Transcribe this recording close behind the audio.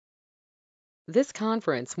This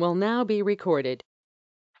conference will now be recorded.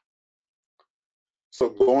 So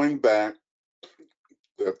going back,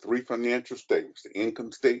 there are three financial statements: the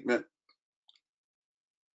income statement,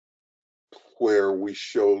 where we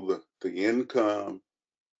show the income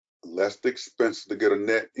less the expenses to get a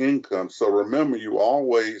net income. So remember, you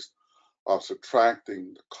always are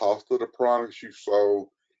subtracting the cost of the products you sold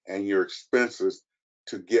and your expenses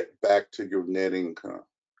to get back to your net income.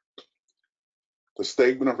 The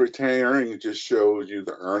statement of retained earnings just shows you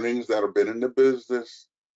the earnings that have been in the business,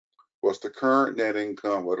 what's the current net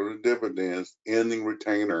income, what are the dividends, ending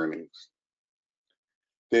retained earnings.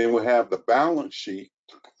 Then we have the balance sheet.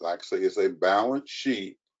 Like I say, it's a balance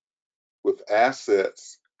sheet with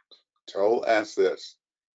assets, total assets,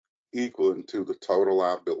 equaling to the total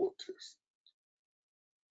liabilities.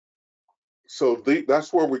 So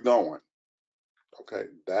that's where we're going. Okay,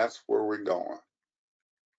 that's where we're going.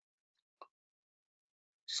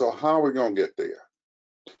 So how are we going to get there?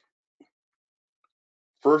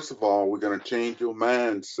 First of all, we're going to change your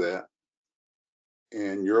mindset.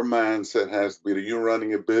 And your mindset has to be that you're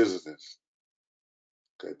running a business.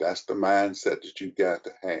 Okay, that's the mindset that you got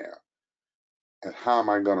to have. And how am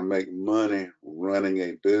I going to make money running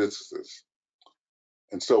a business?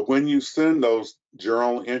 And so when you send those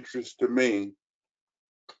journal entries to me,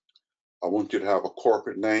 I want you to have a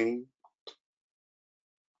corporate name.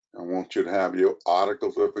 I want you to have your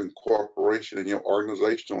articles of incorporation and your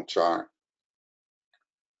organizational chart.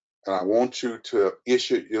 And I want you to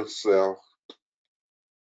issue yourself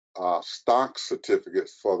stock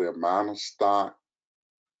certificates for the amount of stock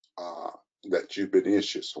that you've been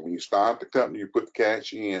issued. So when you start the company, you put the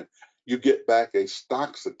cash in, you get back a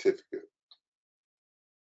stock certificate.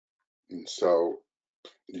 And so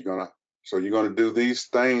you're gonna do these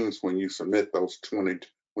things when you submit those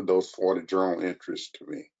 40 journal entries to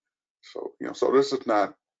me. So so this is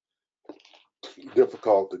not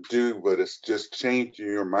difficult to do, but it's just changing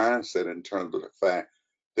your mindset in terms of the fact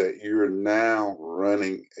that you're now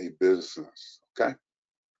running a business. Okay.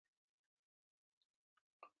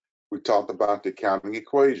 We talked about the accounting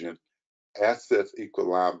equation. Assets equal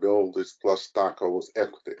liabilities plus stockholders'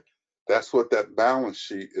 equity. That's what that balance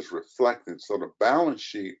sheet is reflecting. So the balance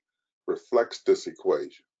sheet reflects this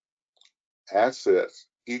equation. Assets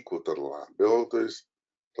equal to the liabilities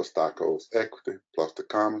plus stockholders' equity plus the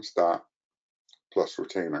common stock plus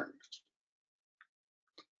retained earnings.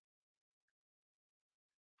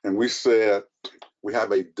 And we said we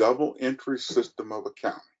have a double entry system of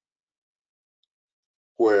accounting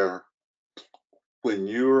where when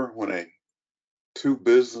two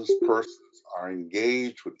business persons are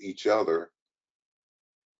engaged with each other,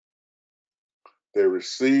 they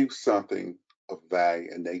receive something of value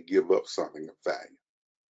and they give up something of value.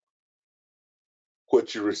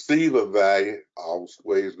 What you receive of value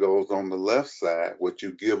always goes on the left side. What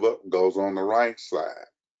you give up goes on the right side.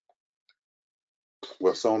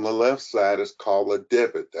 What's on the left side is called a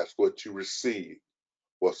debit. That's what you receive.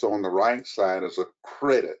 What's on the right side is a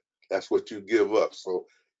credit. That's what you give up. So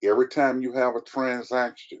every time you have a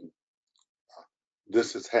transaction,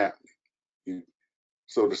 this is happening.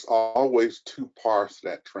 So there's always two parts to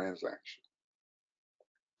that transaction.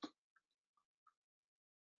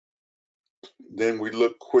 Then we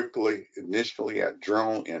look quickly initially at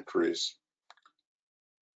journal entries,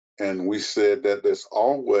 and we said that there's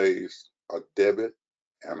always a debit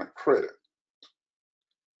and a credit.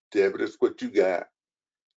 Debit is what you got,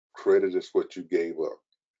 credit is what you gave up.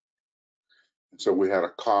 And so we had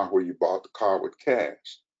a car where you bought the car with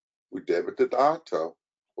cash. We debited the auto,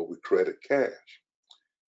 but we credit cash.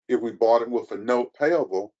 If we bought it with a note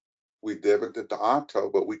payable, we debited the auto,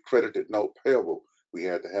 but we credited note payable. We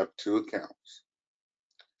had to have two accounts.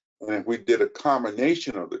 And if we did a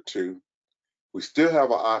combination of the two, we still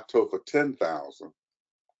have an auto for $10,000,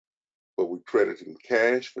 but we credited in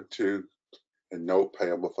cash for $2 and note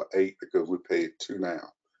payable for $8 because we paid $2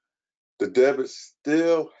 now. The debits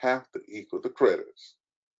still have to equal the credits.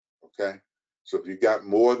 Okay, so if you got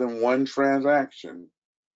more than one transaction,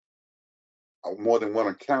 or more than one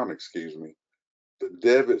account, excuse me, the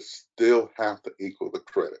debits still have to equal the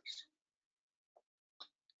credits.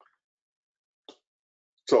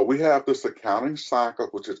 So we have this accounting cycle,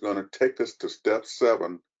 which is going to take us to step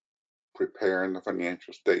 7, preparing the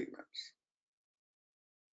financial statements.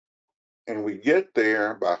 And we get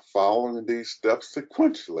there by following these steps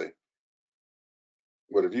sequentially.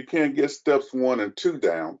 But if you can't get steps 1 and 2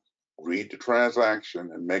 down, read the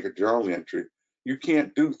transaction and make a journal entry, you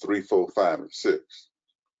can't do 3, 4, 5, and 6.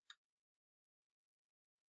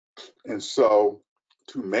 And so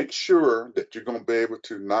to make sure that you're going to be able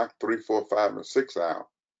to knock 3, 4, 5, and 6 out,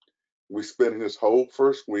 we're spending this whole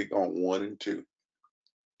first week on 1 and 2.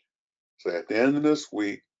 So at the end of this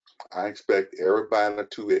week, I expect everybody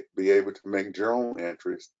to be able to make journal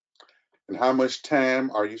entries. And how much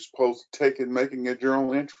time are you supposed to take in making a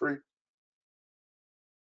journal entry?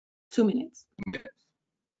 2 minutes.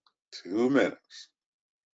 2 minutes.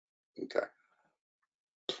 Okay.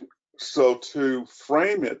 So to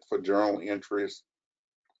frame it for journal entries,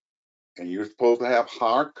 and you're supposed to have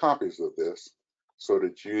hard copies of this so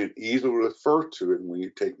that you can easily refer to it when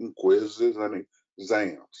you're taking quizzes and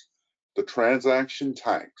exams. The transaction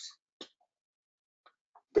types.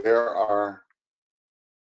 There are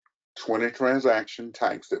 20 transaction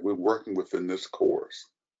types that we're working with in this course.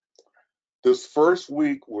 This first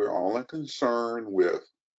week, we're only concerned with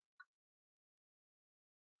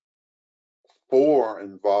 4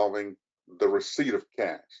 involving the receipt of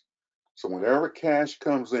cash. So whenever cash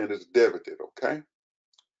comes in, it's debited, okay?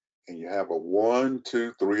 And you have a 1,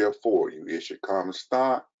 2, 3, or 4. You issue common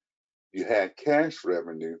stock, you had cash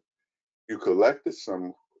revenue, you collected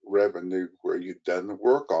some revenue where you've done the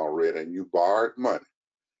work already and you borrowed money.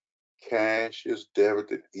 Cash is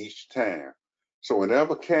debited each time. So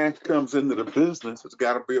whenever cash comes into the business, it's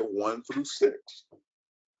got to be a 1 through 6.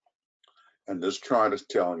 And this chart is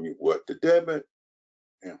telling you what to debit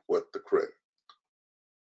and what to credit.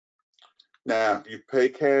 Now, if you pay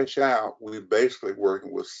cash out, we're basically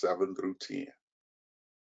working with 7 through 10.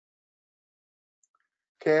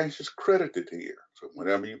 Cash is credited here. So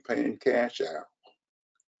whenever you're paying cash out,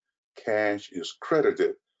 cash is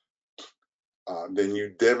credited. Then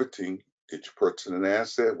you're debiting. Did you purchase an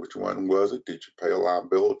asset? Which one was it? Did you pay a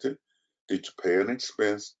liability? Did you pay an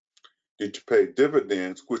expense? Did you pay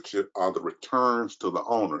dividends, which are the returns to the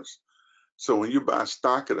owners? So when you buy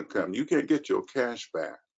stock in a company, you can't get your cash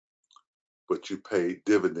back, but you pay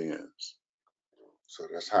dividends. So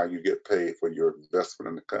that's how you get paid for your investment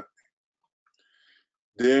in the company.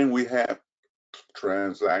 Then we have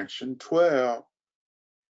transaction 12,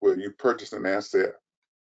 where you purchase an asset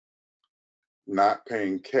not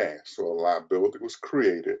paying cash. So a liability was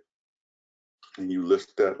created and you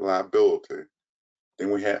list that liability.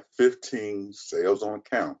 Then we have 15, sales on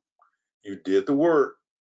account. You did the work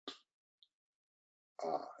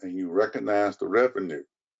and you recognize the revenue.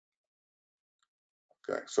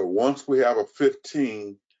 Okay, so once we have a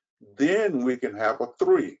 15, then we can have a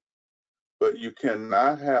 3. But you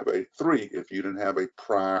cannot have a 3 if you didn't have a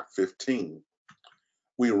prior 15.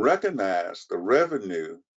 We recognize the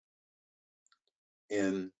revenue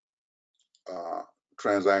in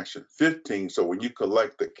transaction 15. So when you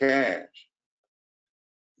collect the cash,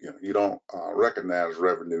 you don't recognize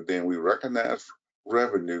revenue. Then we recognize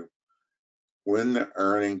revenue when the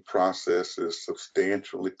earning process is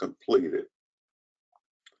substantially completed.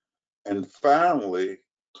 And finally,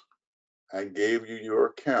 I gave you your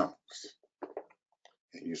accounts.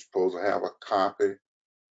 And you're supposed to have a copy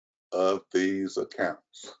of these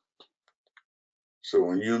accounts. So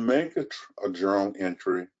when you make a journal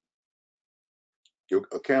entry, your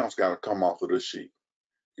accounts got to come off of the sheet.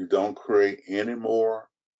 You don't create any more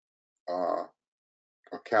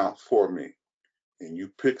accounts for me. And you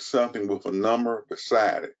pick something with a number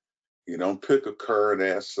beside it. You don't pick a current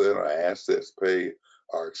asset or assets paid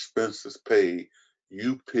or expenses paid.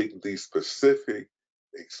 You pick the specific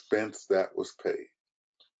expense that was paid.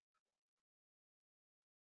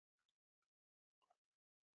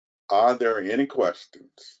 Are there any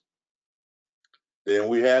questions? Then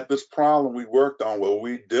we had this problem we worked on where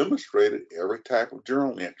we demonstrated every type of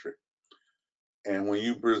journal entry. And when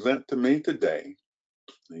you present to me today,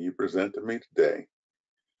 you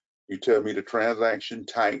tell me the transaction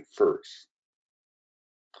type first.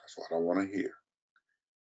 That's what I want to hear.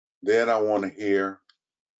 Then I want to hear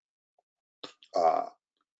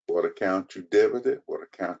what account you debited, what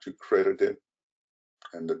account you credited,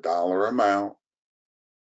 and the dollar amount.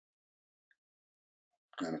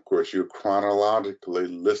 And of course, you're chronologically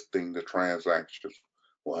listing the transactions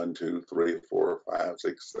 1, 2, 3, 4, 5,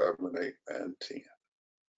 6, 7, 8, and 10.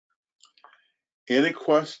 Any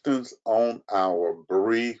questions on our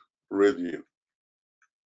brief review?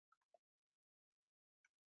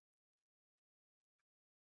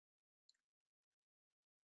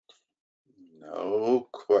 No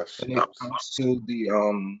questions. When it comes to the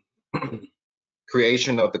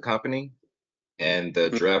creation of the company and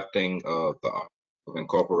the drafting of the articles of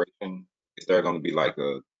incorporation, is there going to be like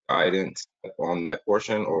a guidance on that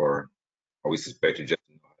portion, or are we suspected just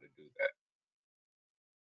to know how to do that?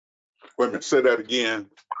 Wait a minute, say that again.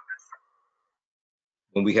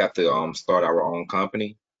 When we have to start our own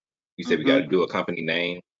company, you said we got to do a company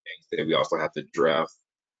name, and you said we also have to draft,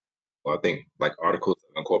 well, I think like articles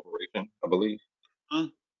of incorporation, I believe.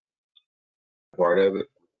 part of it.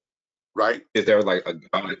 right? Is there like a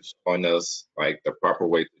guide showing us like the proper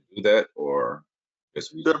way to do that, or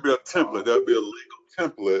just we There'll be a template. follow? There'll be a legal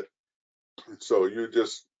template. So you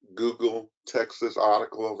just Google Texas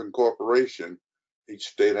Article of Incorporation. Each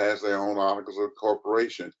state has their own articles of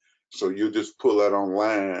incorporation. So you just pull that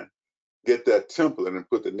online, get that template, and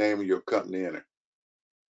put the name of your company in it.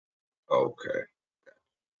 Okay.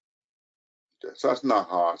 So that's not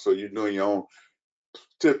hard. So you're doing your own.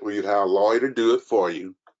 Typically, you'd have a lawyer to do it for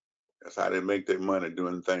you. That's how they make their money,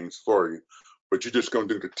 doing things for you. But you're just going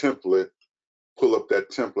to do the template, pull up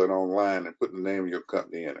that template online, and put the name of your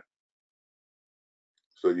company in it.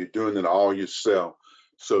 So you're doing it all yourself,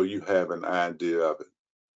 so you have an idea of it.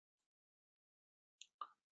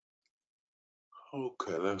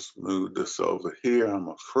 Okay, let's move this over here. I'm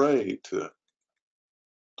afraid to.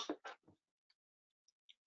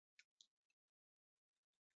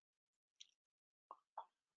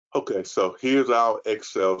 Okay, so here's our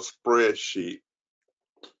Excel spreadsheet.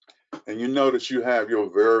 And you notice you have your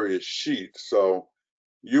various sheets. So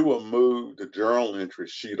you will move the journal entry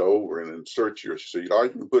sheet over and insert your sheet, or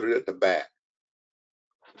you can put it at the back.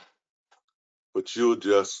 But you'll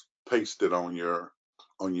just paste it on your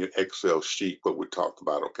Excel sheet, what we talked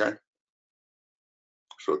about, okay?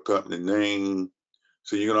 So company name.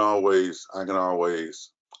 So you can always, I can always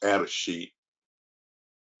add a sheet.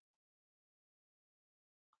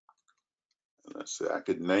 Let's say I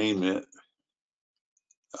could name it,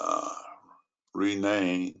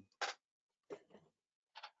 rename,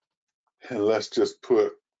 and let's just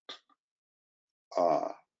put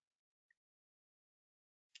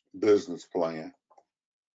business plan.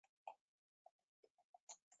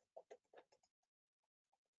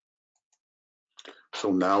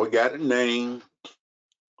 So now we got a name,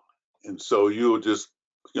 and so you'll just,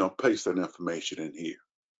 paste that information in here,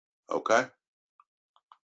 okay?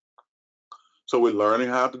 So we're learning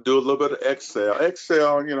how to do a little bit of Excel.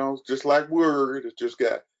 Excel, just like Word,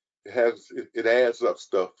 it adds up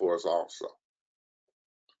stuff for us also.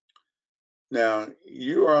 Now,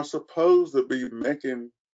 you are supposed to be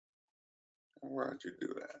making, why'd you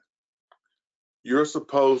do that? You're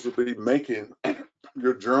supposed to be making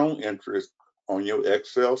your journal entries on your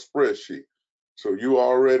Excel spreadsheet. So you're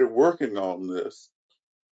already working on this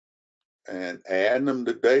and adding them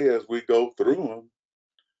today as we go through them.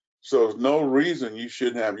 So there's no reason you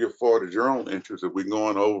shouldn't have your 40 journal entries if we're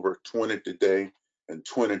going over 20 today and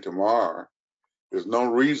 20 tomorrow. There's no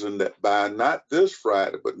reason that by not this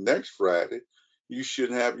Friday, but next Friday, you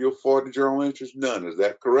should have your 40 journal entries done. Is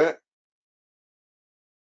that correct?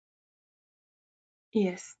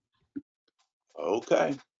 Yes.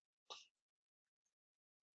 Okay.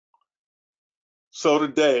 So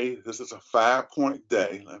today, this is a 5-point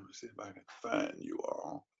day. Let me see if I can find you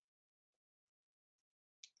all.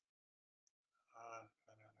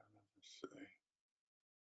 Let's see.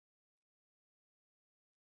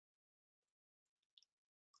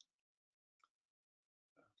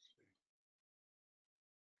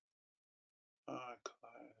 Class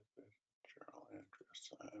journal entry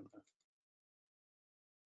assignment.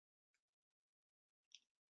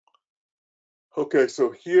 Okay,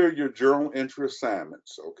 so here are your journal entry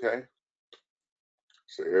assignments, okay?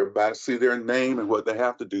 So everybody see their name and what they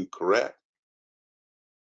have to do, correct?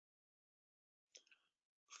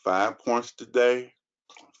 5 points today,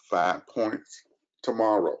 5 points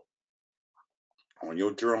tomorrow on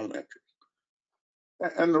your journal entry.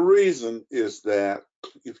 And the reason is that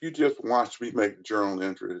if you just watch me make journal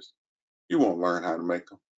entries, you won't learn how to make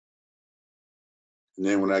them. And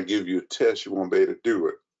then when I give you a test, you won't be able to do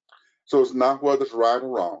it. So it's not whether it's right or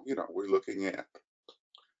wrong. We're looking at,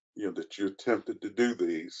 that you attempted to do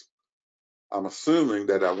these. I'm assuming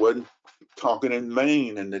that I wasn't talking in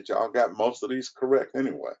Maine and that y'all got most of these correct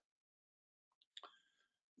anyway.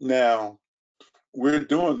 Now, we're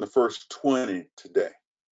doing the first 20 today.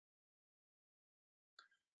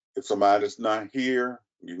 If somebody's not here,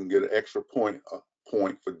 you can get an extra point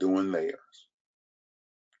for doing theirs.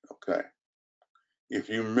 Okay. If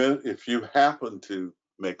you happen to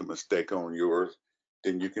make a mistake on yours,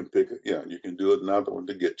 then you can you can do another one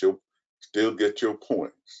to still get your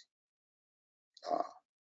points.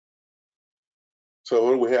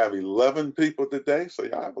 So we have 11 people today, so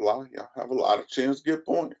y'all have a lot of chance to get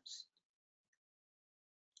points.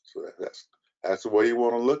 So that's the way you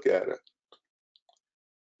want to look at it.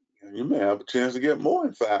 And you may have a chance to get more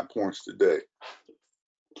than 5 points today.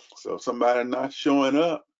 So somebody not showing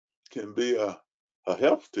up can be a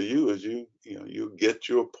help to you as you get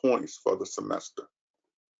your points for the semester.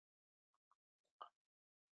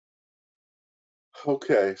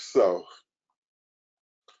 Okay, so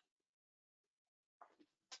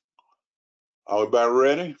Are we about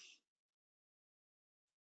ready?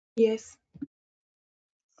 Yes.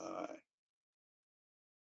 All right.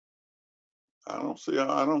 I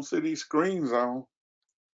don't see these screens on.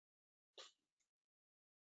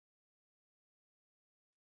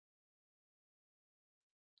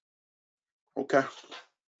 Okay.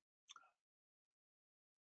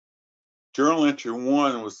 Journal entry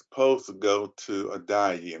 1 was supposed to go to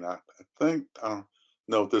Adayi, and I think, I don't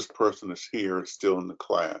know if this person is here or still in the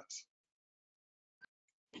class.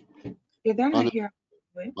 If they're My, not here,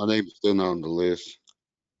 what? my name is still not on the list.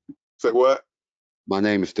 Say what? My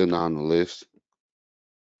name is still not on the list.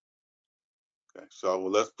 Okay, so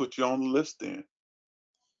well, let's put you on the list then.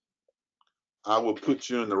 I will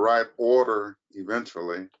put you in the right order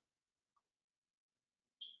eventually,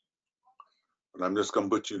 but I'm just gonna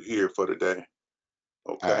put you here for today.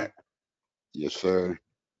 Okay. All right. Yes, sir.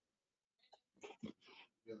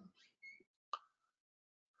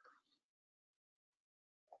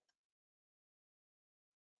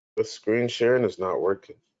 The screen sharing is not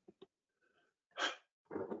working.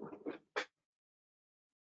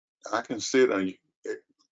 I can see it on you.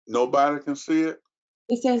 Nobody can see it?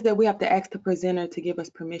 It says that we have to ask the presenter to give us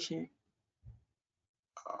permission.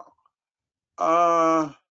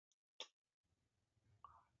 What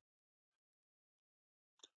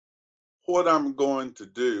I'm going to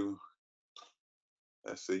do,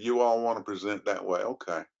 let's see, you all want to present that way.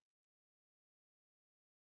 Okay.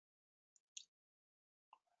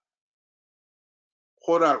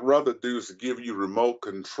 What I'd rather do is give you remote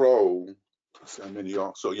control,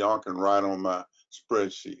 so y'all can write on my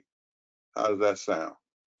spreadsheet. How does that sound?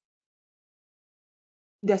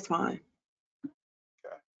 That's fine.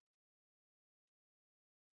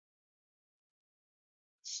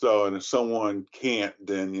 So, and if someone can't,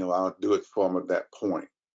 then I'll do it for them at that point.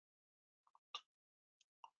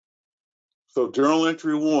 So journal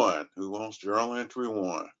entry 1, who wants journal entry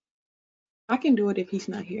 1? I can do it if he's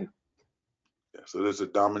not here. Yeah, so this is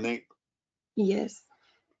Dominique. Yes.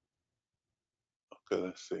 Okay,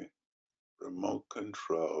 let's see. Remote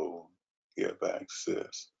control, give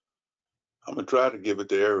access. I'm gonna try to give it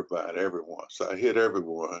to everyone. So I hit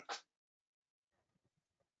everyone.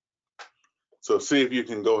 So see if you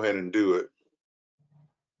can go ahead and do it.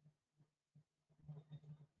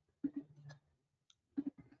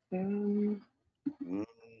 Mm.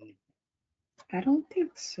 I don't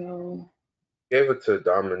think so. Gave it to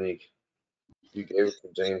Dominique. You gave it to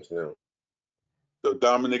James now. So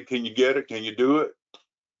Dominic, can you get it? Can you do it?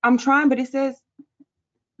 I'm trying, but it says,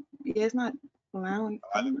 yeah, it's not allowing.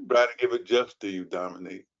 I didn't try to give it just to you,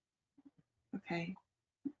 Dominique. Okay.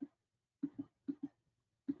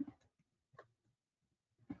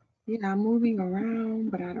 Yeah, I'm moving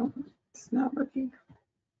around, but it's not working.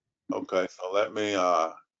 Okay, so let me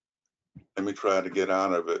try to get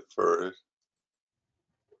out of it first.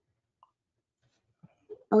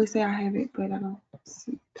 I always say I have it, but I don't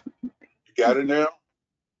see it. You got it now?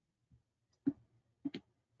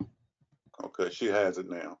 Okay, she has it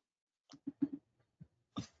now.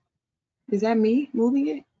 Is that me moving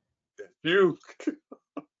it? You.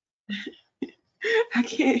 I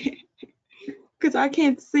can't, because I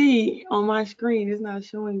can't see on my screen. It's not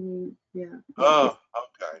showing me. Yeah. Oh,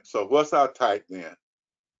 okay. So what's our type then?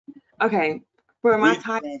 Okay. For my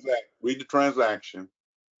type, Read the transaction.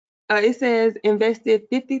 it says invested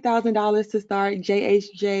 $50,000 to start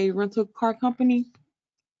JHJ Rental Car Company.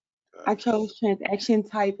 I chose transaction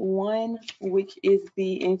type 1, which is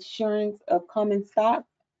the insurance of common stock.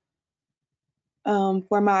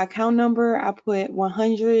 For my account number, I put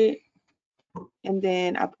 100, and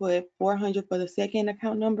then I put 400 for the second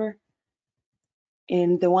account number.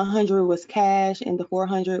 And the 100 was cash, and the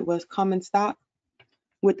 400 was common stock.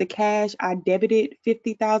 With the cash, I debited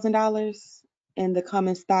 $50,000, and the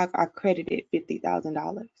common stock, I credited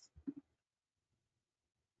 $50,000.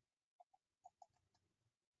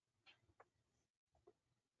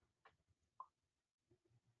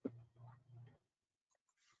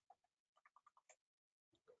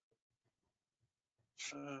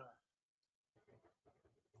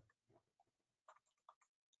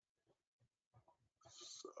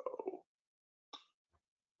 So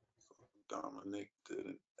Dominic did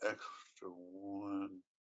an extra 1.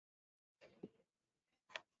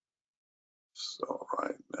 So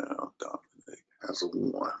right now, Dominic has a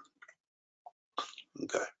 1.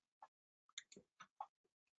 Okay.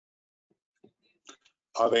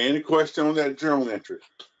 Are there any questions on that journal entry?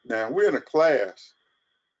 Now we're in a class.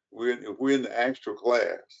 We're in the actual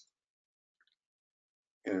class.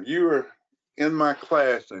 And if you were in my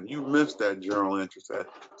class and you missed that journal entry,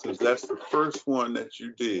 since that's the first one that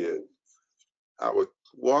you did, I would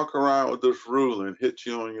walk around with this ruler and hit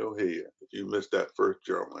you on your head if you missed that first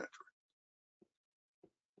journal entry.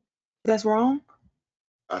 That's wrong?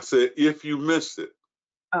 I said, if you missed it.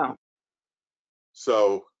 Oh,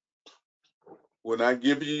 So when I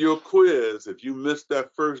give you your quiz, if you missed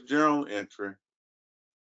that first journal entry,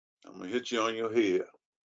 I'm gonna hit you on your head.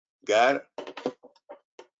 Got it?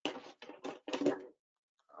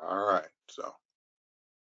 All right, so.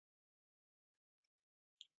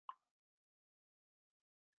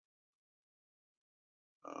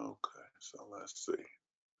 Okay, so let's see.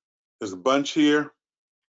 There's a bunch here.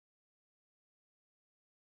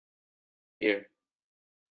 Here.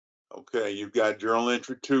 Okay, you've got journal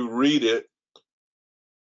entry 2. Read it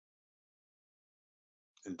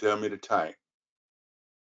and tell me to type.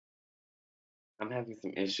 I'm having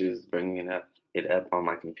some issues bringing it up on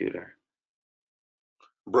my computer.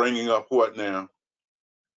 Bringing up what now?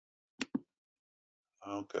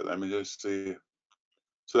 Okay, let me just see.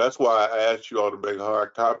 So that's why I asked you all to make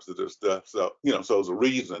hard copies of this stuff. So, so there's a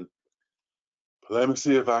reason. But let me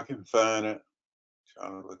see if I can find it.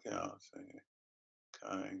 Chart of accounts,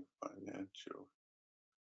 kind financial.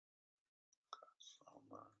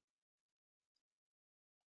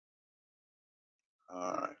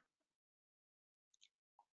 All right.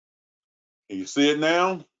 Can you see it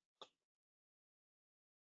now?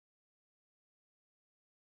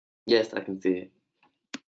 Yes, I can see it.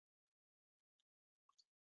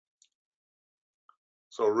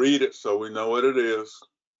 So read it so we know what it is.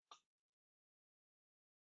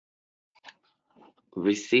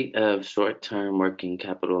 Receipt of short-term working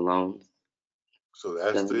capital loans, So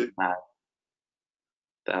that's it.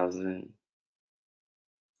 $75,000.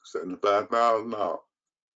 $75,000.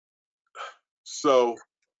 So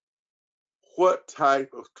what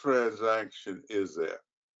type of transaction is that?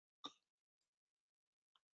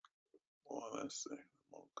 Well, let's see.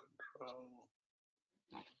 Remote control.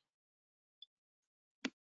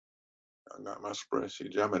 I got my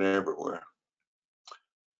spreadsheet jumping everywhere.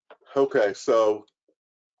 Okay, so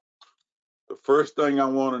the first thing I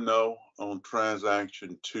want to know on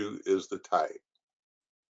transaction 2 is the type.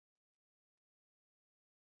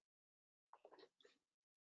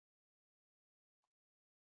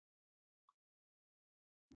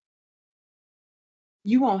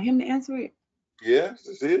 you want him to answer it? Yes,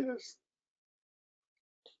 it is.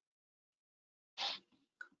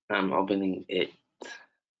 I'm opening it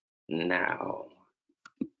now.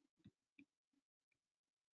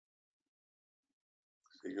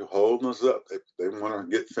 You're holding us up. They want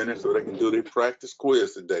to get finished so they can do their practice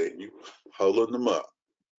quiz today. And you holding them up.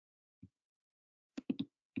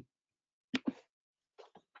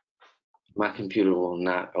 My computer will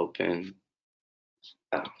not open.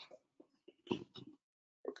 Oh.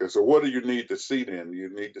 Okay, so what do you need to see then?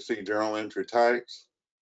 You need to see journal entry types?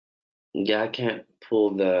 Yeah, I can't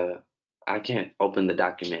open the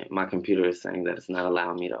document. My computer is saying that it's not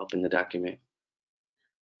allowing me to open the document.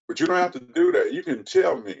 But you don't have to do that. You can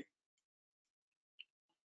tell me.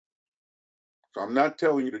 So I'm not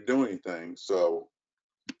telling you to do anything. So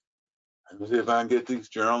let me see if I can get these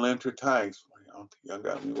journal entry types. Y'all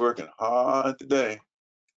got me working hard today.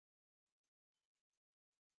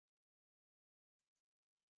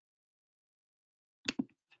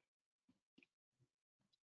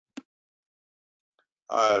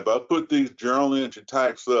 All right, if I put these journal entry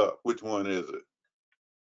types up, which one is it?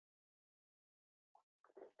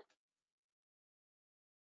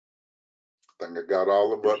 I think I got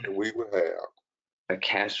all of them that we would have. A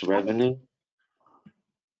cash revenue?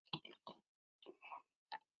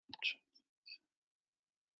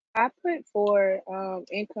 I put for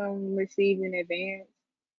income received in advance.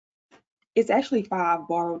 It's actually 5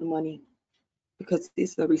 borrowed money because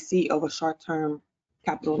it's a receipt of a short-term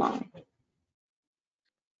capital loan.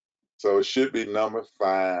 So it should be number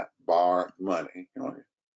 5, borrowed money.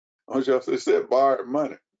 It said borrowed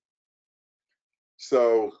money.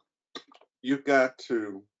 So you've got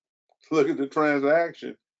to look at the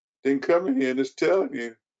transaction, then come in here and it's telling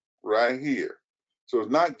you right here. So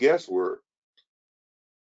it's not guesswork.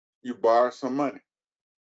 You borrow some money.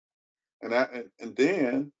 And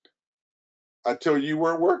then I tell you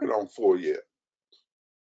weren't working on 4 yet.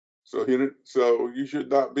 So you should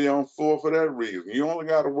not be on 4 for that reason. You only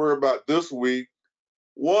got to worry about this week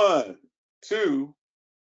 1, 2,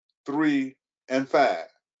 3, and 5.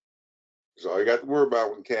 That's all you got to worry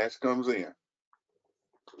about when cash comes in.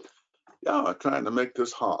 Y'all are trying to make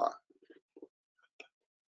this hard.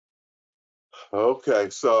 Okay,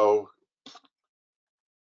 so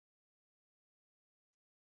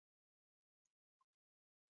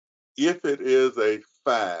if it is a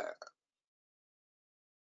 5,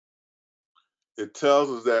 it tells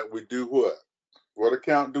us that we do what? What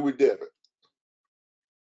account do we debit?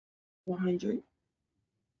 100.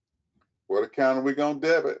 What account are we gonna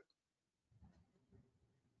debit?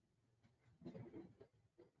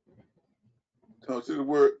 Don't see the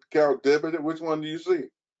word account debited. Which one do you see?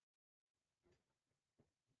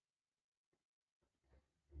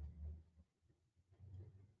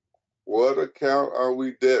 What account are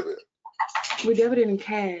we debit? We debited in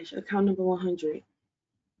cash, account number 100.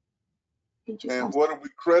 He just And wants- what are we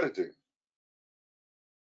crediting?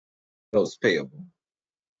 Those payable.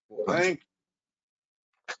 Thank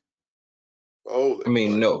you. Oh, I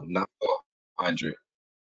mean, no, not 400.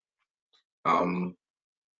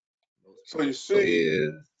 so you see,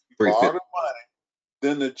 is borrow 350. the money.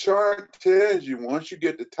 Then the chart tells you once you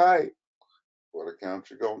get the type, what account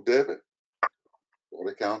you're gonna debit,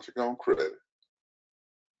 what account you're gonna credit.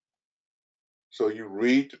 So you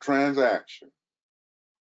read the transaction.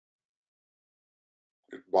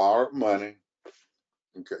 It's borrowed money.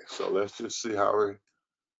 Okay, so let's just see how we.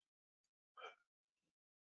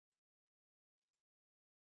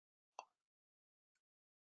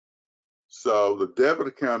 So the debit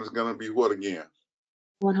account is gonna be what again?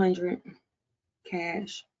 100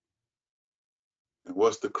 cash, And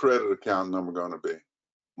what's the credit account number gonna be?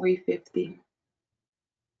 350.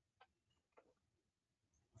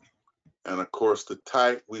 And of course, the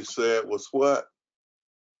type we said was what?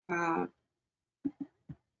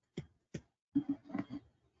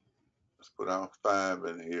 Let's put our 5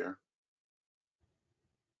 in here.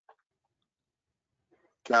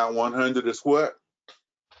 Count 100 is what?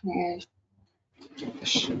 Cash.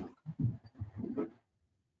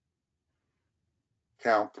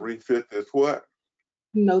 Count 350 is what?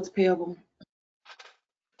 Notes payable.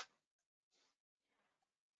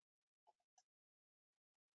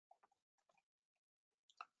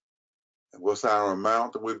 And what's our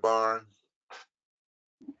amount that we're borrowing?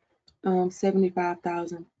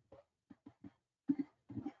 75,000.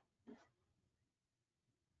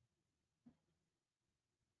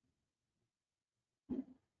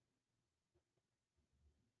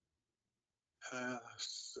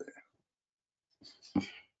 Let's see.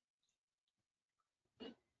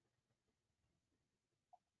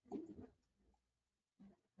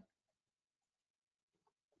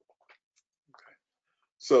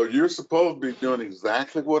 So you're supposed to be doing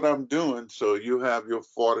exactly what I'm doing, so you have your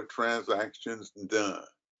 40 transactions done.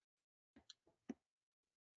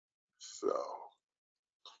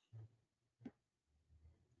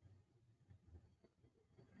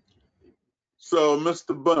 So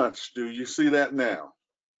Mr. Bunch, do you see that now?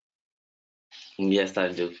 Yes, I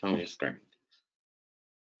do from your screen.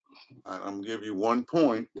 I'm gonna give you 1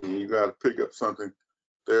 point, and you got to pick up something.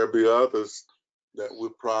 There'll be others that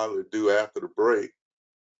we'll probably do after the break.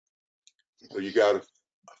 So you got to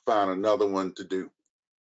find another one to do.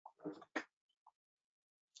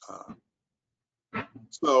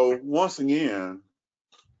 So once again,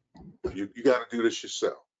 you got to do this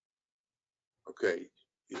yourself. Okay,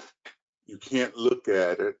 you can't look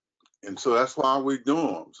at it, and so that's why we do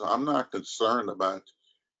them. So I'm not concerned about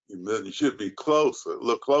you should be closer,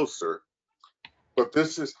 look closer. But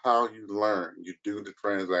this is how you learn. You do the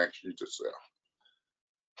transaction yourself.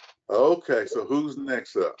 Okay, so who's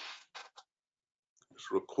next up? Is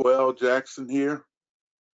Raquel Jackson here?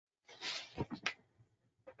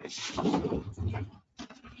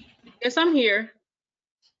 Yes, I'm here.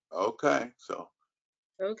 Okay, so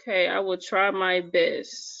Okay, I will try my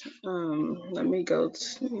best. Let me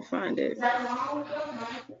find it.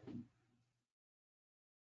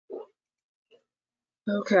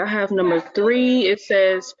 Okay, I have number 3. It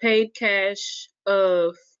says paid cash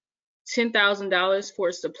of $10,000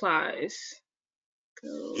 for supplies.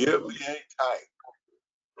 give me a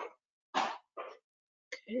type.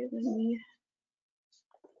 Okay,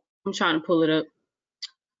 I'm trying to pull it up.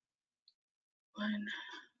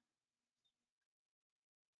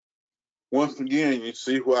 Once again, you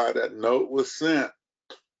see why that note was sent.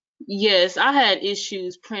 Yes, I had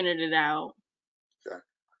issues printing it out. Okay.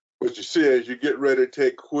 But you see, as you get ready to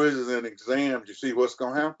take quizzes and exams, you see what's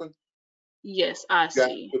going to happen? Yes, I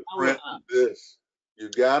see. You got to print this. You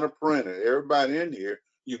got to print it. Everybody in here,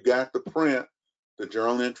 you got to print the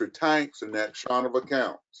journal entry types and that chart of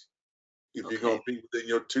accounts if you're going to be within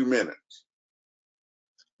your 2 minutes.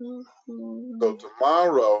 So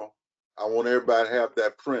tomorrow, I want everybody to have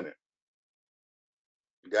that printed.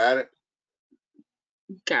 Got it?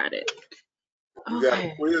 Got it. You got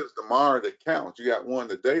a quiz tomorrow that counts. You got one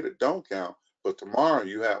today that don't count, but tomorrow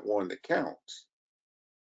you have one that counts.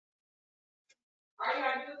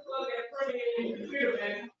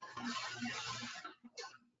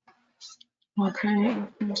 Okay.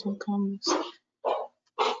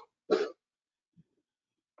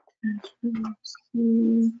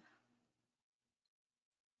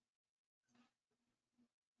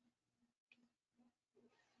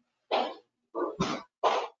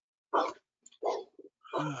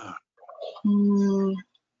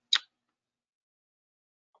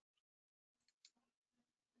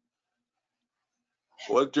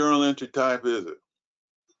 What journal entry type is it?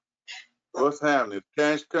 What's happening? Is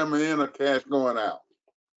cash coming in or cash going out?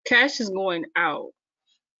 Cash is going out.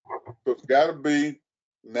 So it's got to be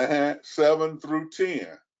 7 through 10.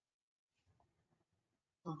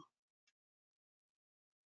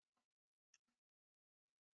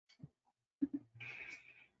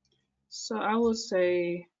 So I would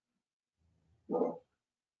say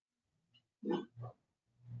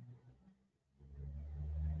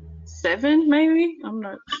 7, maybe. I'm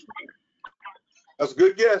not sure. That's a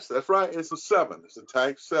good guess. That's right. It's a 7. It's a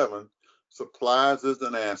type 7. Supplies is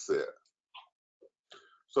an asset.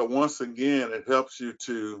 So once again, it helps you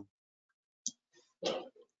to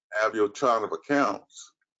have your chart of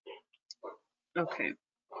accounts. Okay.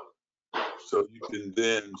 So you can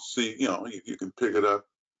then see, you can pick it up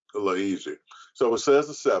a little easier. So it says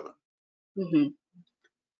a 7. Mm-hmm.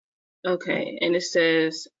 Okay, and it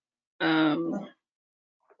says,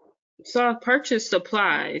 so I purchased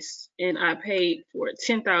supplies and I paid for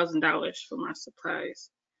 $10,000 for my supplies.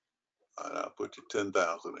 And I'll put your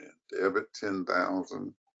 10,000 in. Debit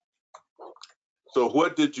 10,000. So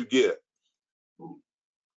what did you get?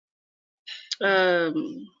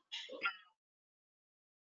 Would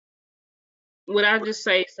I just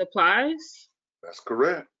say supplies? That's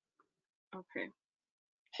correct. Okay.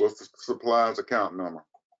 What's the supplies account number?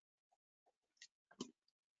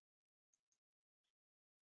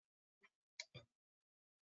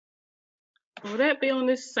 Will that be on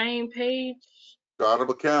this same page? Chart of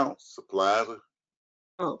accounts, supplies.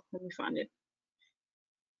 Oh, let me find it.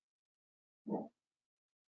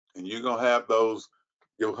 And you're going to have those,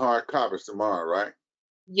 your hard copies tomorrow, right?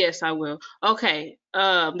 Yes, I will. Okay.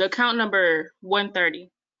 The account number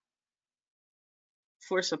 130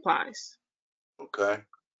 for supplies. Okay.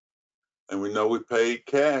 And we know we paid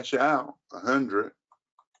cash out 100.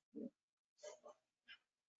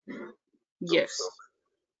 Yes.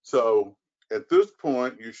 So at this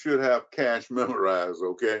point, you should have cash memorized,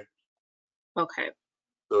 okay? Okay.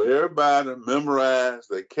 So everybody memorize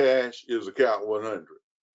that cash is account 100.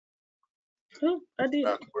 Oh, I did.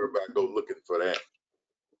 Not worry about go looking for that.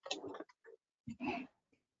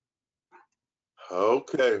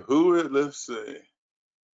 Okay, who is, let's see.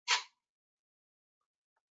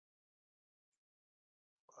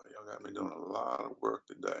 Oh, y'all got me doing a lot of work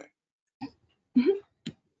today.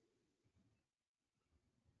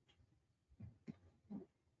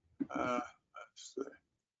 Let's see.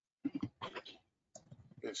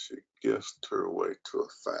 Guess she guessed her way to a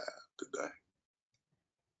 5 today.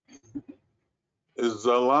 Is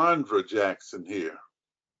Zalondra Jackson here?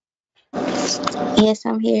 Yes,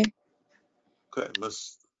 I'm here. Okay,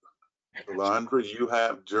 Miss Zalondra, you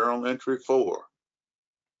have journal entry 4.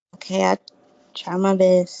 Okay, I try my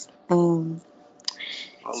best. All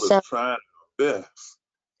So is trying her best.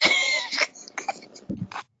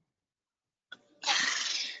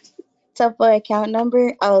 so for account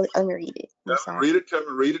number, oh, let me read it. I'm sorry. Read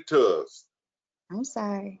it to us. I'm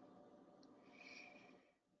sorry.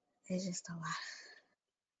 There's just a lot.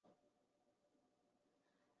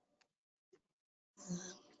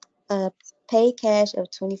 Pay cash of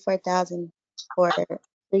 $24,000 for a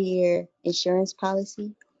 3-year insurance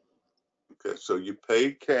policy. Okay, so you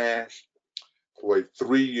paid cash for a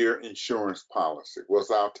 3-year insurance policy. What's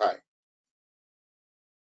our type?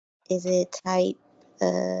 Is it type?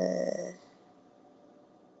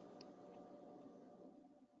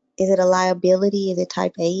 Is it a liability? Is it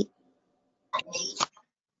type 8?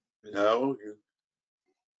 No,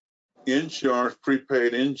 insurance,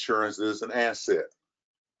 prepaid insurance is an asset.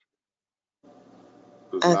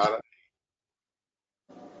 It's Okay. not a,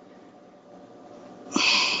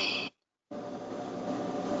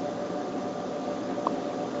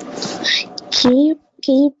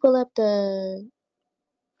 Can you pull up the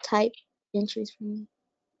type entries for me?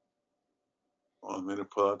 want me to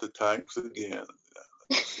pull out the types again.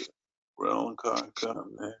 Wrong card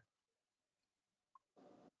come there.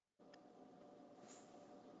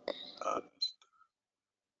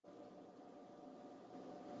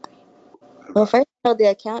 Well, first of all, the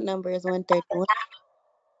account number is 131.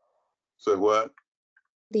 So what?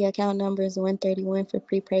 The account number is 131 for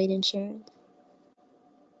prepaid insurance.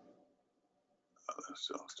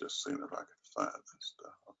 Let's just see if I can find this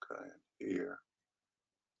stuff. Okay, here.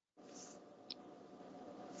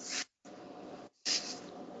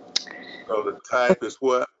 So the type is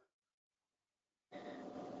what?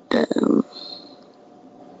 Um,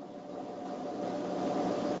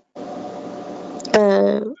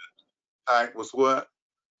 Type was what?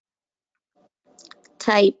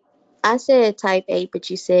 type. I said type A, but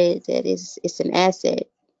you said that it's an asset.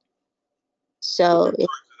 So If you it's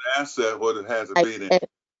purchase an asset, what it has to type be then? 7.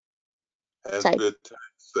 Has Type. to be a type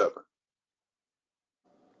 7.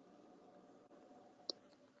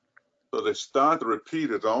 So they start to repeat.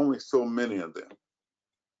 There's only so many of them.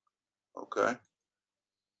 Okay.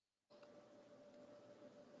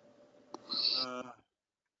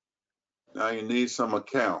 Now you need some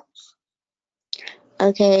accounts.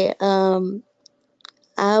 Okay.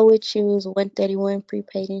 I would choose 131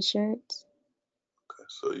 prepaid insurance. Okay,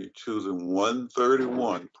 so you're choosing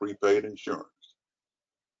 131 prepaid insurance.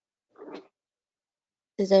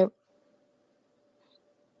 Is that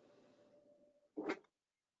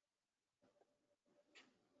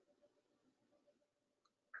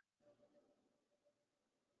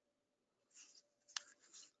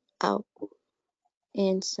out?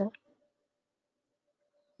 And so,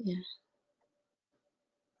 yeah,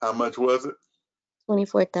 How much was it?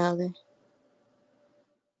 24,000.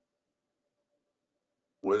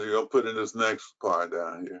 What are you gonna put in this next part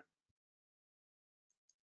down here?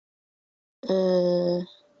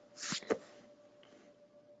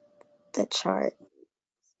 The chart.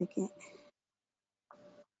 Okay.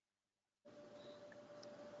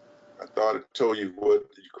 I thought it told you what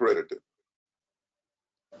you credited.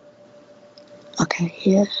 Okay.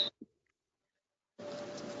 Yeah.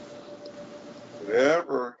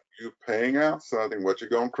 Whenever you're paying out something, what you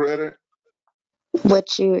gonna credit?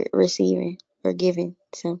 What you're receiving or giving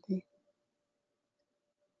something.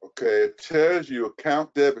 Okay, it tells you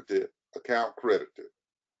account debited, account credited.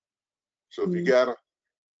 So if you got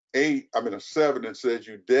a 7 and says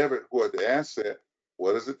you debit what the asset,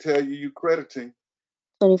 what does it tell you you crediting?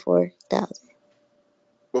 24,000.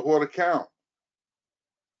 But what account?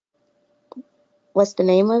 What's the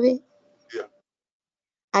name of it? Yeah.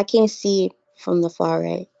 I can't see it from the far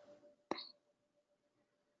right.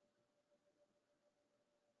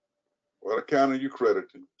 What account are you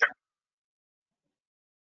crediting?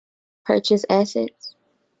 Purchase assets.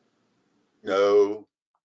 No,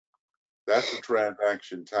 that's the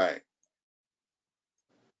transaction type.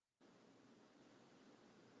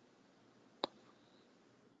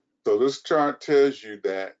 So this chart tells you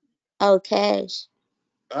that. Oh, cash.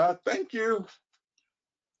 Thank you.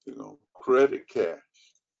 You know, credit cash.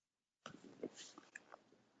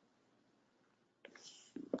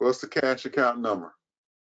 What's the cash account number?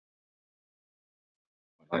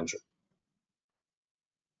 100.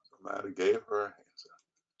 Somebody gave her an answer.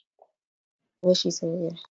 What she said.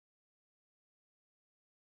 Yeah.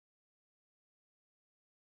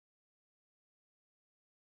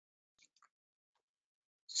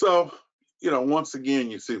 So, once again,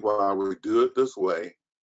 you see why we do it this way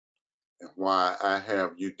and why I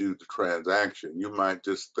have you do the transaction. You might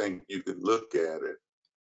just think you can look at it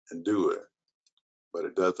and do it, but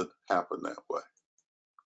it doesn't happen that way.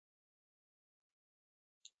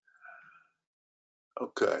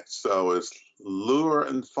 Okay, so it's Lure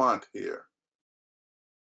and Font here.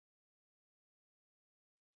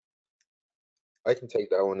 I can take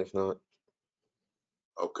that one if not.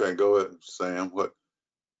 Okay, go ahead, Sam. What?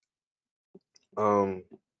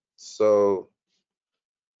 So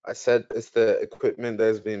I said it's the equipment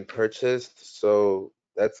that's being purchased. So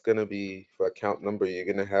that's gonna be for account number. You're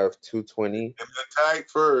gonna have 220. Give me the type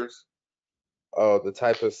first. Oh, the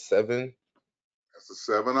type is 7. That's a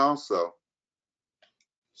 7 also.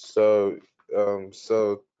 So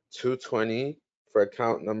 220 for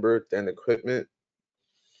account number, then equipment,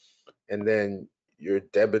 and then you're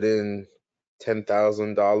debiting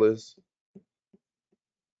 $10,000,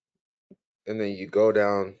 and then you go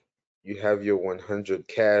down. You have your 100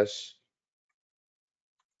 cash,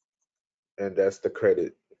 and that's the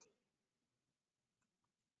credit.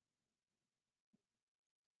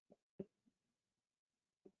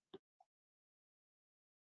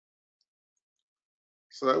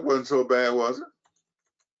 So that wasn't so bad, was it?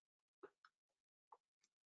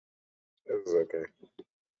 It was okay.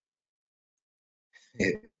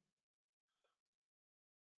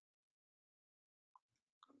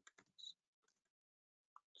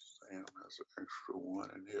 Sam has an extra 1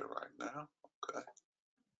 in here right now. Okay.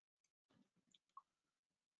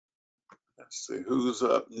 Let's see who's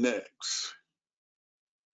up next.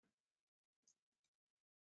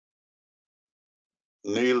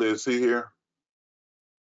 Neil, is he here?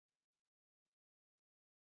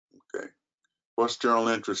 Okay. What's journal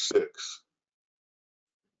entry 6?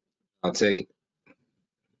 I'll take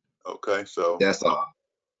Okay, so that's all.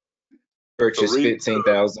 Purchase read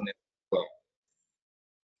 15,000.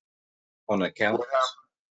 on account. What happened?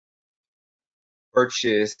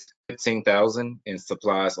 Purchased 15,000 in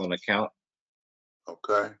supplies on account.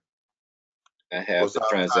 Okay. I have What's the our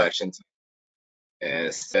type? transactions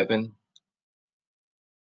as 7.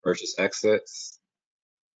 Purchase excess.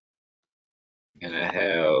 And I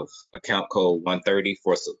have account code 130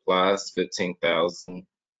 for supplies, 15,000.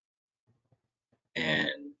 And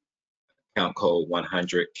account code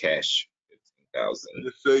 100 cash, 15,000.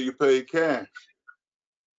 Just say you paid cash.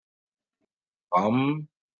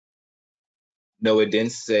 No, it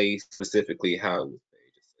didn't say specifically how it was paid.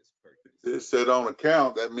 It says purchase. It said on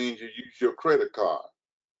account, that means you use your credit card.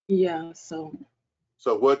 Yeah, so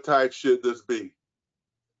So what type should this be?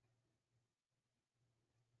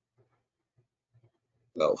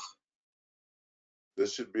 Oh,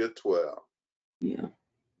 This should be a 12. yeah.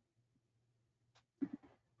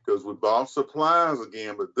 Because we bought supplies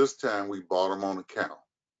again, but this time we bought them on account.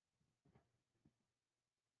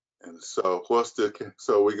 And so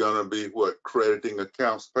so we're gonna be what, crediting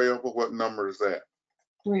accounts payable? What number is that?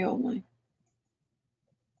 301.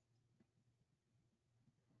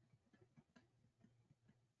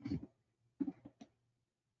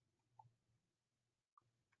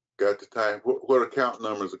 Got the type, what account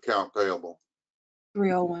number is account payable?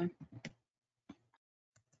 301.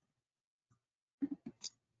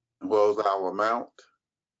 And what was our amount?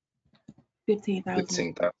 15,000.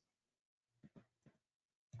 15,000.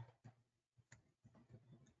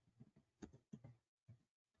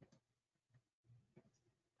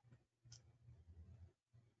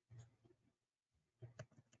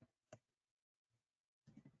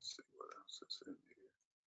 Let's see what else is in here.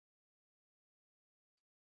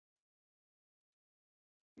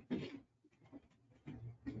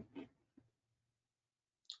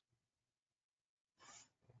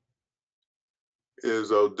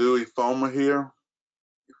 Is Odui Foma here?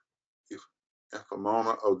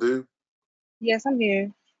 Ifamona Odu? Yes, I'm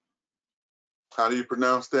here. How do you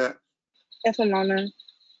pronounce that? Efamona.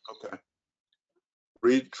 Okay.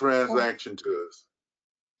 Read the transaction to us.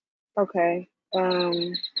 Okay.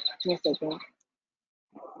 1 second.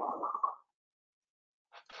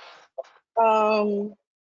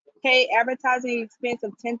 Pay advertising expense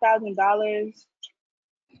of $10,000.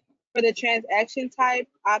 For the transaction type,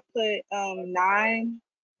 I put 9,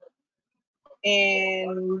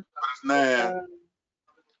 and What's 9?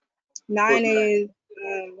 9 is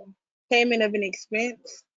payment of an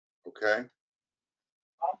expense. Okay.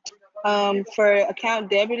 For account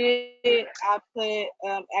debited, I put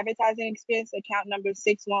advertising expense account number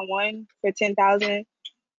 611 for 10,000,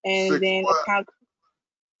 and Six then what? account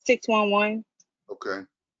 611, Okay.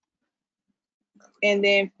 and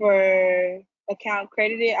then for account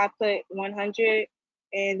credited, I put 100,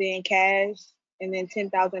 and then cash, and then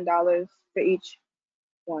 $10,000 for each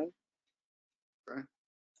one. Okay.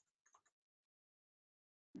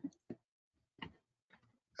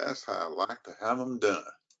 That's how I like to have them done.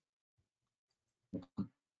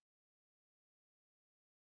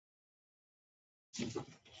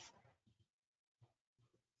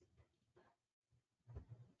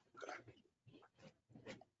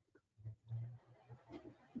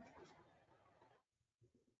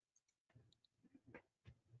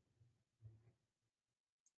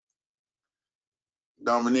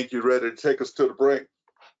 Dominique, you ready to take us to the break?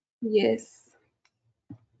 Yes.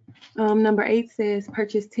 Number 8 says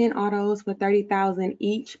purchase 10 autos for 30,000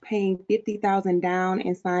 each, paying 50,000 down,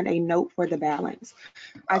 and signed a note for the balance.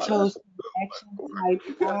 I chose action type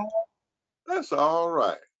 5. That's all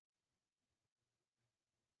right.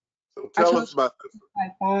 So I tell chose us about this.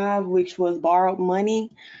 type 5, which was borrowed money.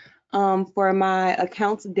 For my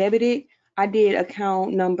accounts debited, I did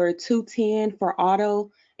account number 210 for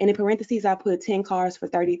auto. And in parentheses, I put 10 cars for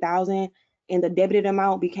 30,000, and the debited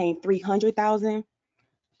amount became 300,000.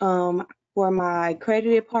 For my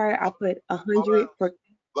credited part, I put 100 for.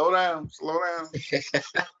 Slow down.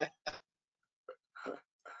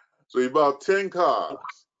 So you bought 10 cars.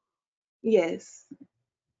 Yes.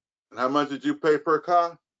 And how much did you pay per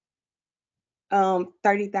car?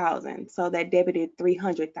 30,000. So that debited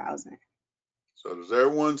 300,000. So does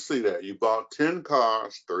everyone see that? You bought 10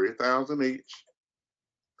 cars, 30,000 each,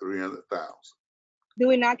 300,000. Do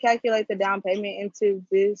we not calculate the down payment into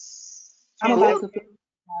this? I'm about to.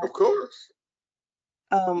 Of course.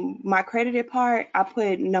 My credited part, I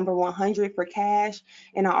put number 100 for cash,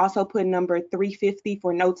 and I also put number 350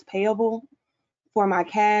 for notes payable. For my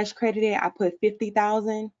cash credited, I put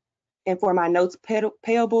 50,000, and for my notes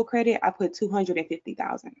payable credit, I put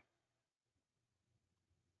 250,000.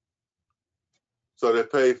 So they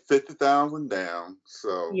paid 50,000 down.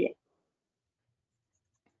 So yeah.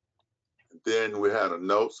 Then we had a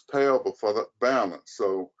notes payable for the balance.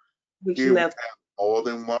 So which Here we left. have more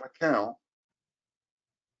than one account,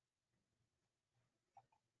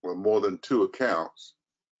 or more than two accounts.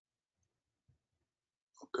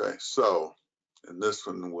 Okay, so, and this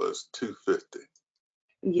one was 250.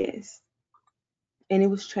 Yes. And it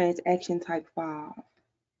was transaction type 5.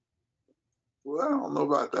 Well, I don't know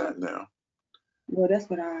about that now. Well, that's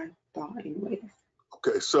what I thought anyways.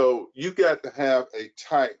 Okay, so you got to have a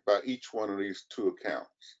type by each one of these two accounts.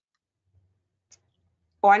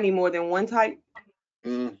 Oh, I need more than one type.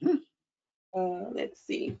 Mm-hmm. Let's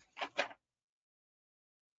see.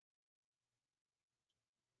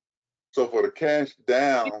 So for the cash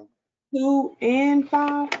down, 2 and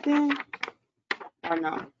 5 then? Or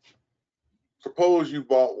no? suppose you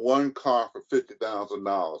bought one car for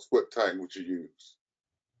 $50,000. What type would you use?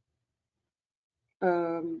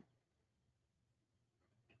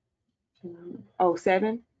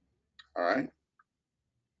 07? All right.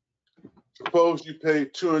 Suppose you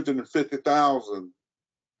paid $250,000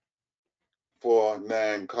 for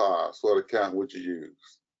 9 cars. What account would you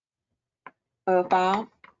use? 5?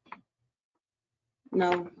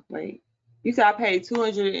 No, wait. You said I paid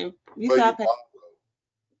 200 and you Well, said I you paid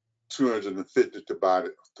borrowed $250 to buy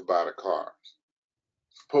the cars.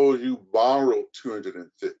 Suppose you borrowed $250.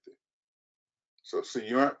 So see,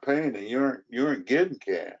 you aren't paying it. You aren't getting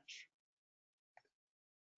cash.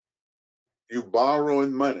 You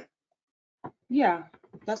borrowing money. yeah,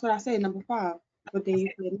 that's what I said, number 5. But then you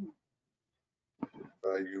said no.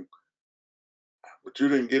 But you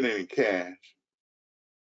didn't get any cash.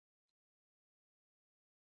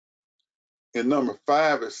 In number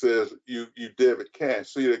 5, it says you debit cash.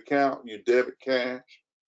 See the account, you debit cash.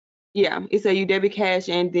 Yeah, it said you debit cash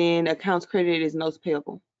and then accounts credited is notes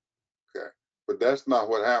payable. Okay, but that's not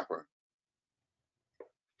what happened.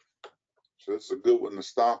 So it's a good one to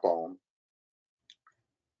stop on.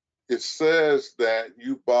 It says that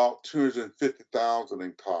you bought $250,000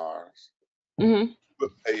 in cars Mm-hmm.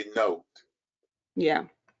 with a note. Yeah.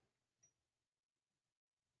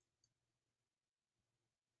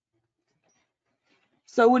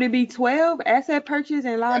 So would it be 12 asset purchase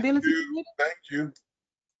and liability? Thank you.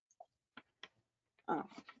 Oh.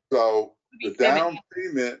 So the It'd be 7. down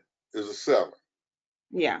payment is a 7.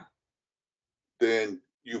 Yeah. Then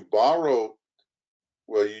you borrowed,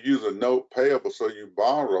 well, you use a note payable, so you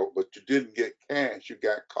borrow, but you didn't get cash, you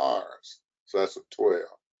got cars. So that's a 12.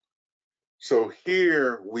 So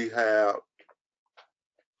here we have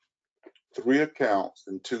 3 accounts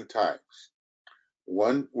and 2 types.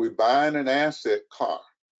 One, we buying an asset car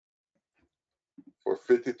for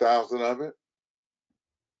 50,000 of it.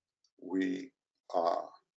 We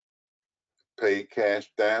paid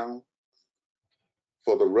cash down.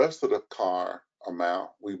 For the rest of the car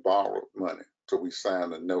amount, we borrowed money. So we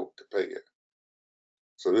signed a note to pay it.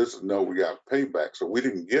 So this is no, we got to pay back. So we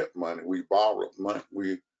didn't get money, we borrowed money.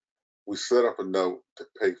 We set up a note to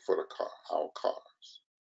pay for the car, our cars.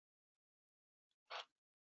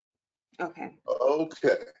 Okay.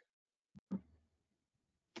 Okay.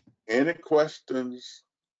 Any questions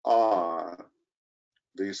on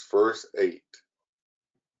these first 8?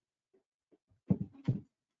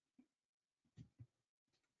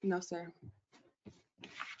 No, sir.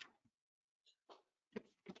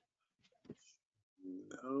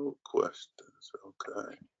 No questions.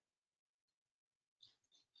 Okay.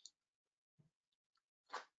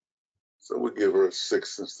 So we'll give her a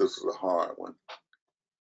 6 since this is a hard one.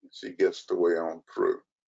 She gets the way on through.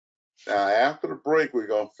 Now, after the break, we're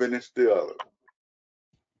going to finish the other.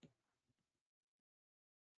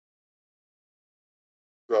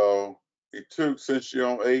 So it took, since you're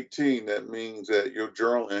on 18, that means that your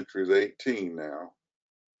journal entry is 18 now.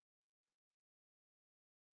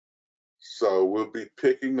 So we'll be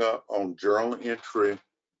picking up on journal entry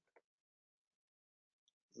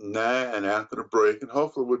 9 after the break, and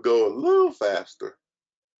hopefully we'll go a little faster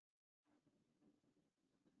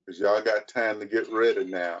because y'all got time to get ready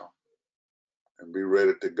now and be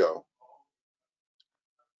ready to go.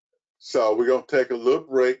 So we're going to take a little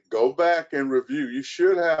break, go back and review. You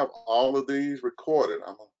should have all of these recorded.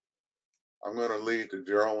 I'm going to leave the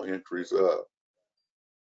journal entries up.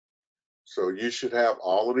 So you should have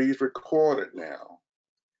all of these recorded now,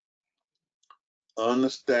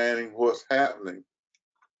 understanding what's happening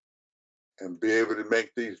and be able to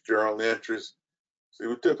make these journal entries. See,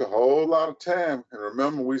 we took a whole lot of time. And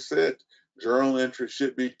remember, we said journal entry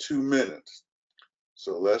should be 2 minutes.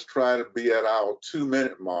 So let's try to be at our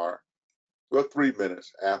 2-minute mark, well, 3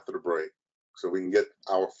 minutes after the break, so we can get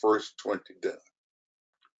our first 20 done.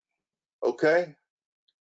 Okay?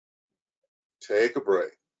 Take a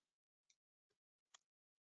break.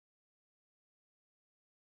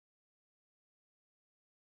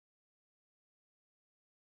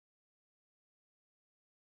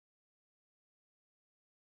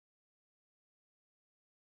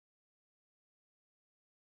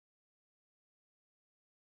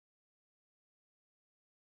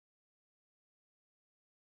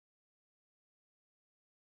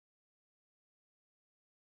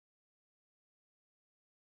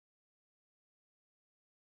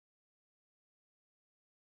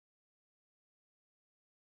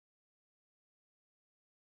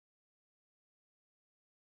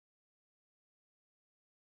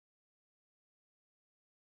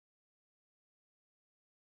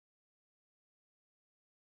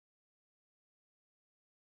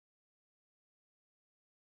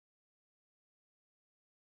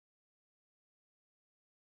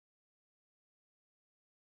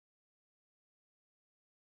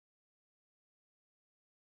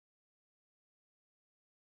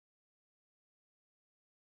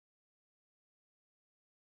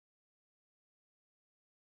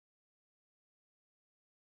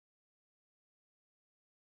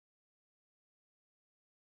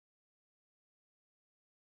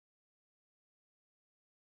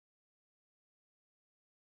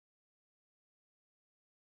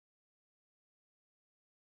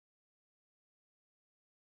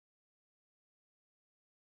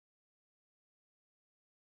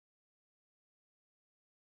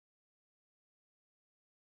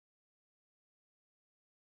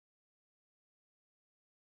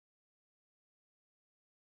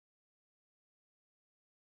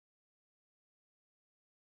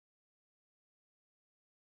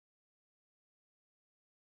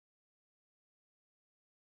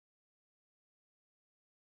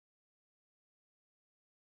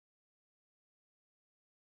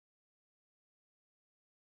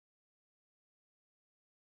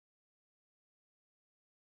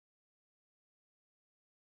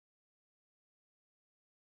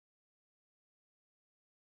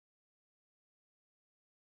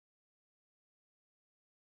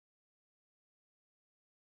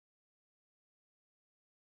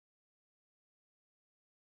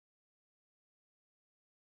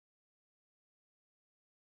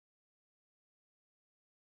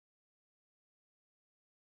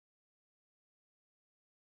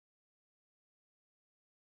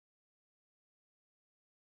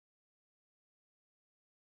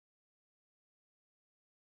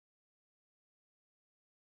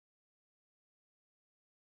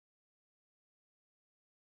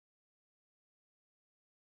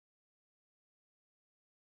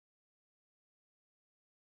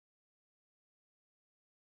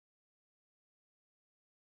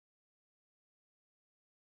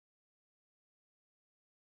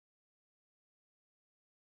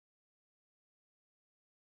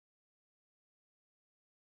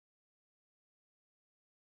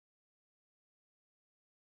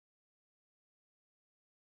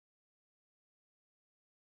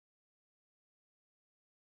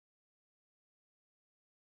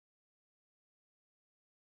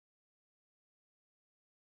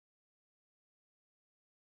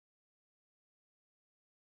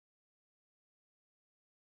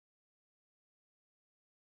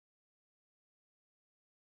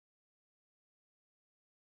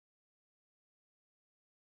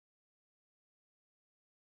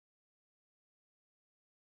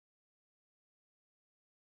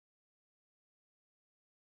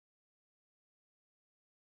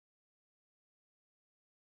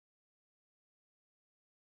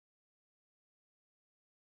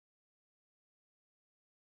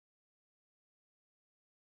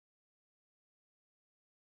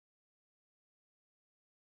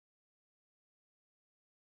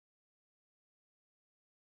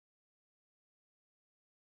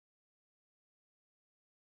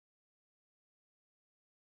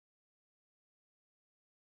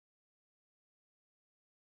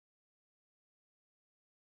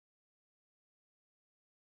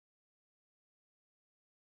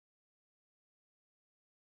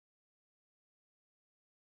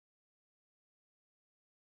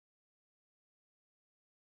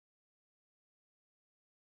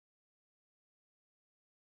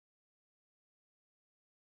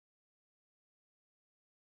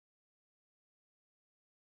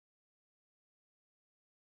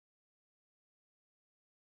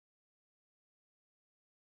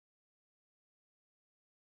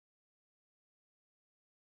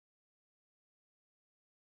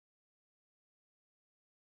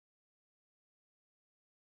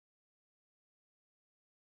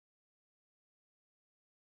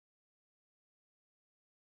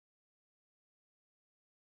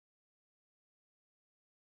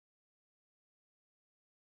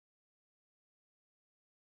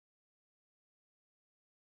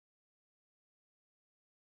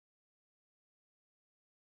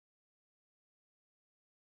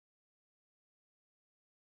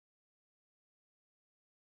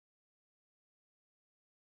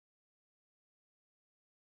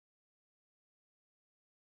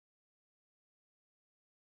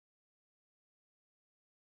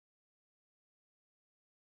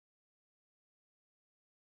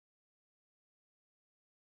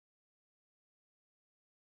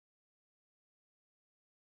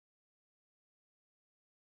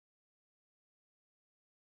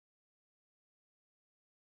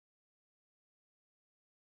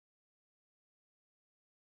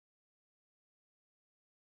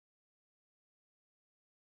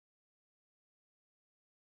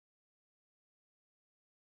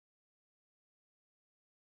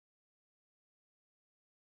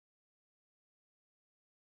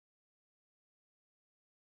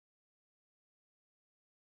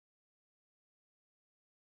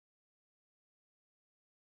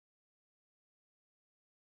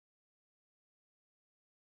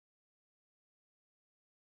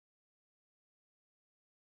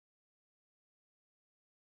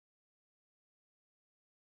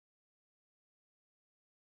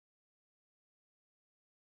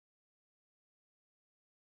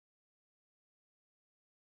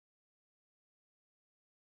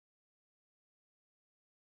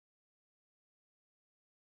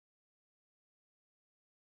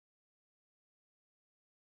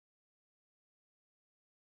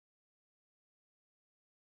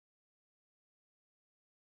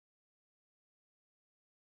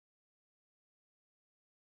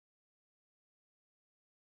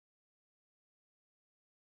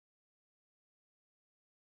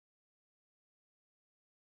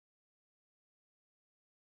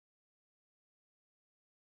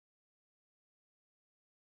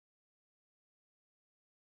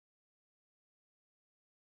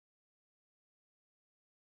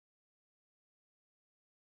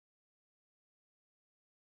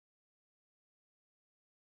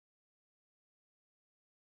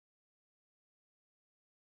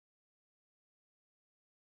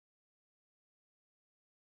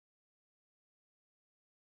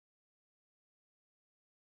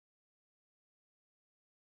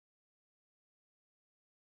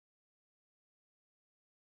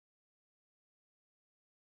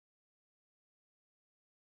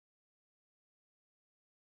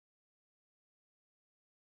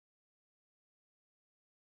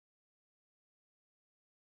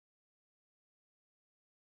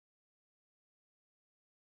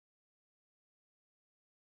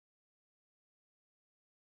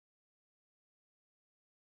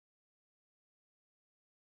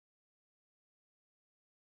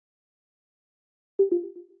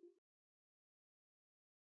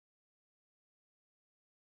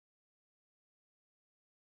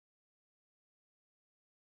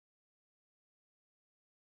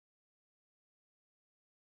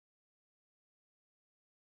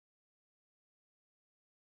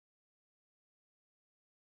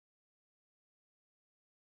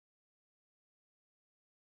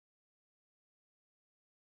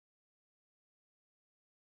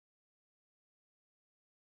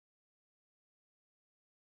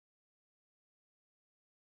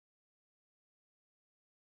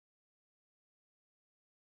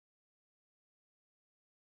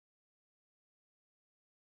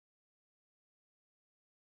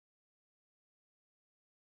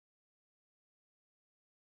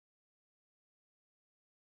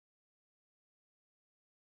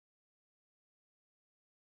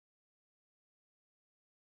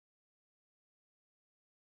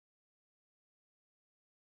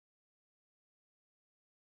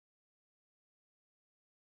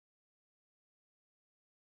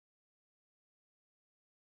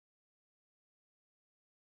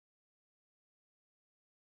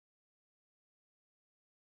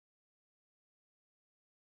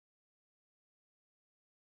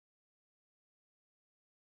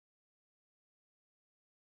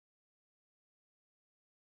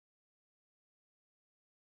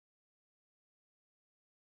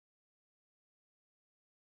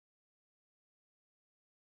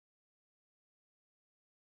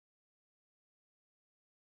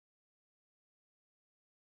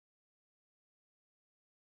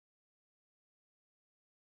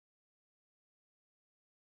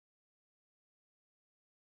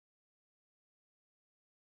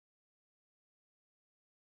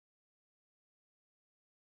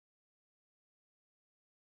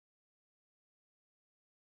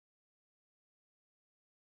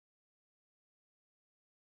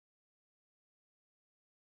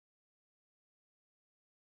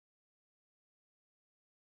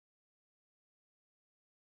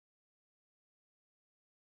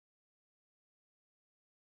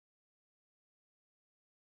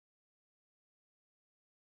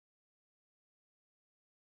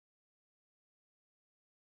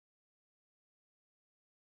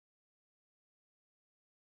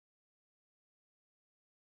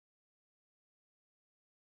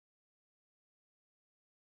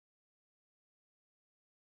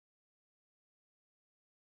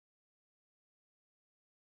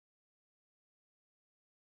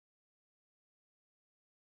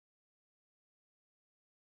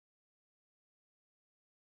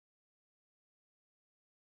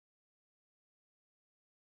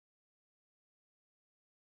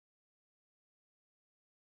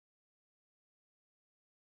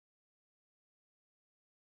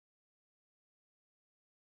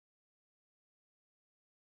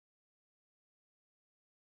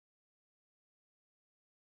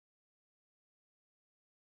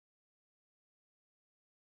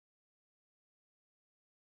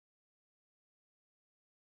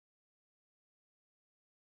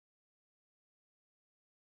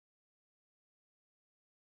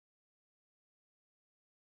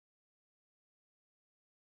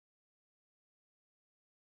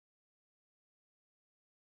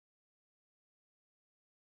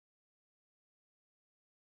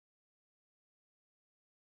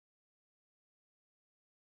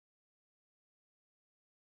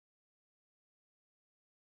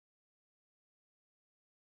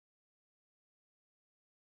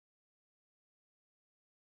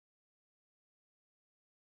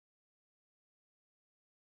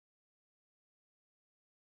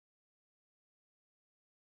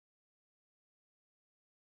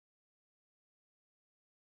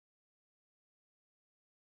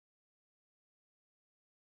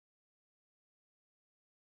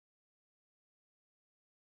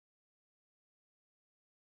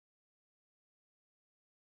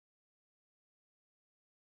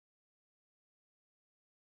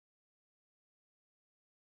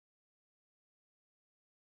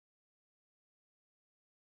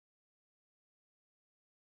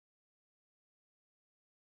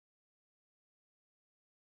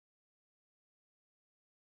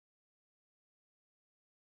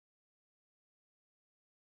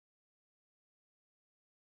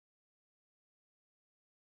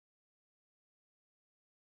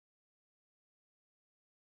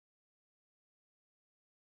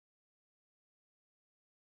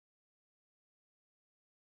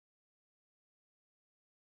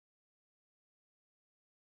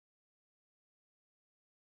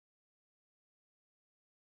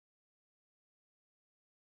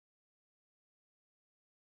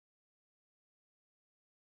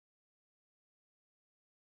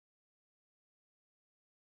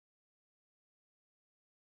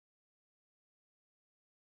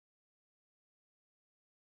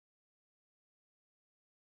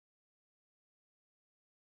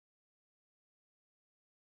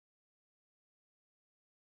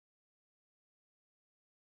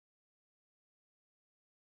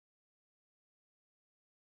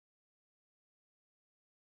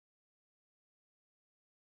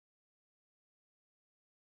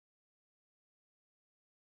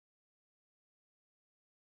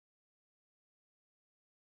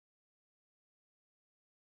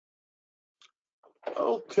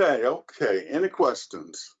 Okay. Any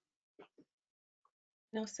questions?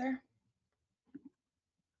 No, sir.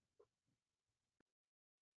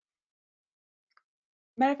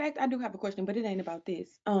 Matter of fact, I do have a question, but it ain't about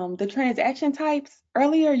this. The transaction types,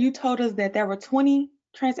 earlier you told us that there were 20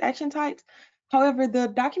 transaction types. However, the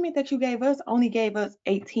document that you gave us only gave us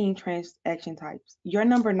 18 transaction types. Your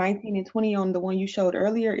number 19 and 20 on the one you showed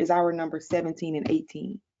earlier is our number 17 and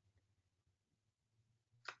 18.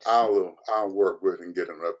 I'll work with and get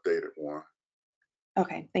an updated one.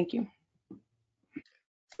 Okay, thank you.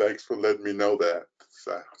 Thanks for letting me know that.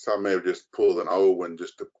 So I may have just pulled an old one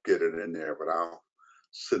just to get it in there, but I'll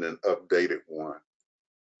send an updated one.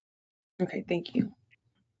 Okay, thank you.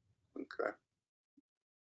 Okay.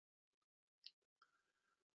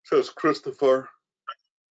 So is Christopher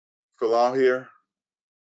Falah here?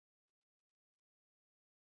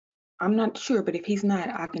 I'm not sure, but if he's not,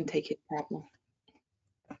 I can take his problem.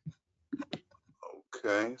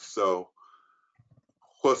 Okay, so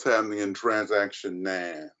what's happening in transaction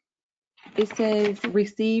 9? It says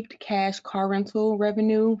received cash car rental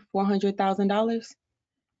revenue, $400,000.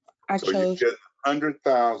 I So you chose, get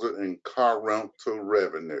 100,000 in car rental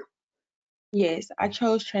revenue. yes, I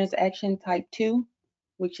chose transaction type 2,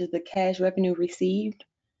 which is the cash revenue received.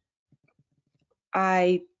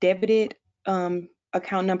 I debited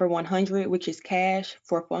account number 100, which is cash,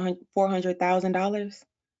 for $400,000.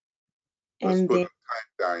 Let's And put then the type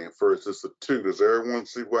down here first. It's a 2. Does everyone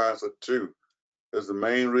see why it's a 2? That's the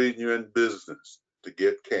main reason you're in business, to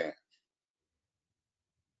get cash.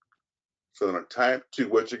 So in a type 2,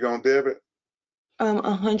 what you gonna debit?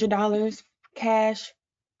 $100 cash.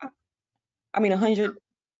 I mean, 100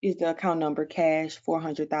 is the account number, cash,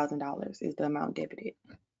 $400,000 is the amount debited.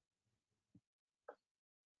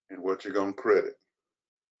 And what you gonna credit?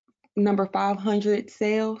 Number 500,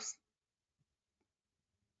 sales.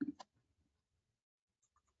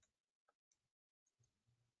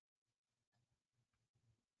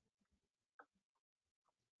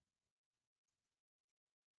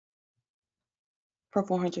 For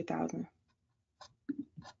 $400,000.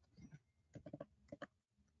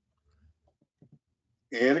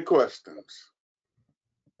 Any questions?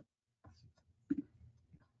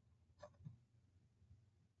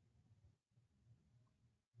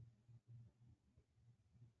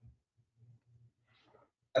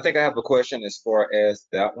 I think I have a question as far as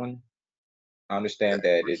that one. I understand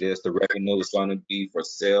that it is the revenue is going to be for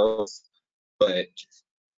sales, but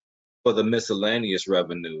for the miscellaneous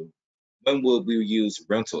revenue, when will we use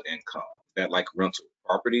rental income? Is that like rental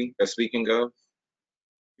property that's speaking of?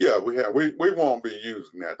 Yeah, we won't be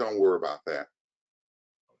using that. Don't worry about that.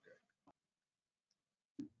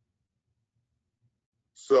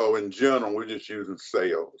 So in general, we're just using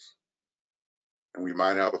sales. And we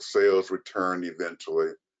might have a sales return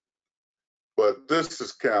eventually. But this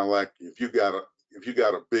is kind of like if you got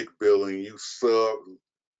a big building, you sub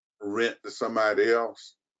rent to somebody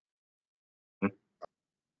else.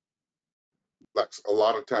 Like a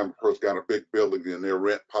lot of times, a person got a big building and they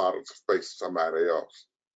rent part of the space to somebody else.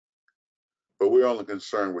 But we're only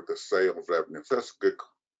concerned with the sales revenue. So that's a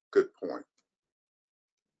good point.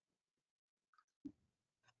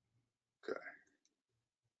 Okay.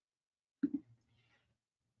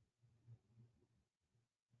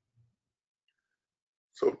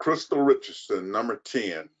 So Crystal Richardson, number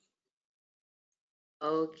 10.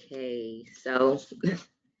 Okay, so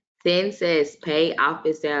 10 says pay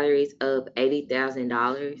office salaries of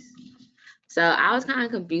 $80,000. So I was kind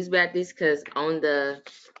of confused about this because on the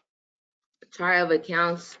chart of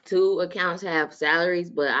accounts, 2 accounts have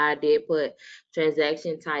salaries, but I did put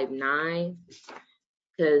transaction type 9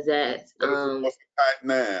 because that's What's type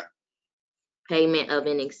 9? payment of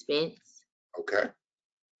an expense. Okay.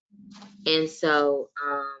 And so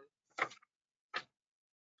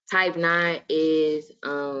type 9 is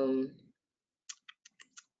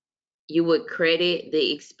you would credit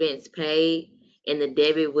the expense paid and the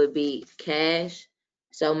debit would be cash.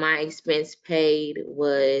 So my expense paid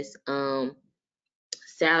was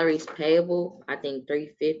salaries payable, I think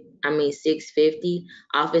 $650.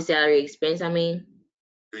 Office salary expense, Do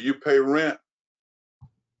you pay rent?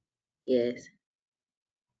 Yes.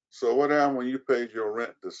 So what happened when you paid your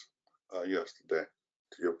rent this yesterday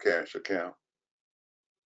to your cash account?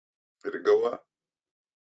 Did it go up?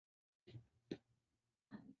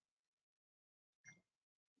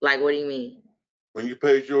 Like, what do you mean? When you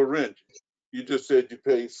paid your rent, you just said you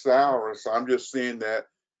paid salary. So I'm just saying that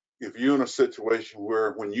if you're in a situation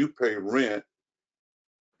where when you pay rent,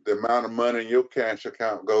 the amount of money in your cash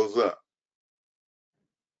account goes up.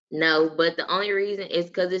 No, but the only reason is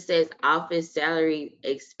because it says office salary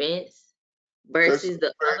expense versus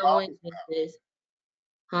the other one. It says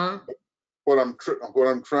Huh? What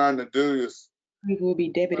I'm trying to do is It will be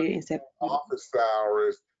debited instead of office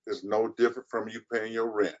salaries is no different from you paying your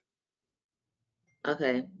rent.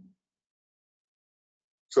 Okay.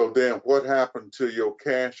 So then what happened to your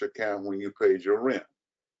cash account when you paid your rent?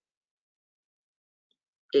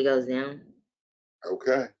 It goes down.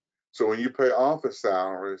 Okay. So when you pay office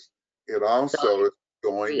salaries, it also is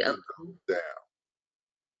going to go down.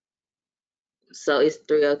 So it's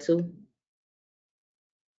 302.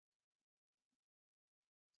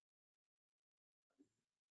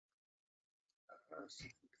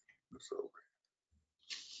 So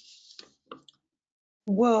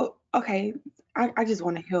Well, okay, I just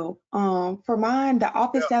want to help. For mine, the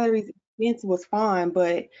office salaries expense was fine,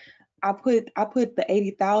 but I put the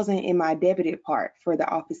 80,000 in my debited part for the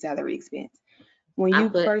office salary expense. When I you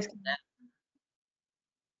put first,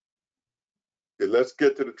 okay, let's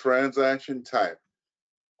get to the transaction type.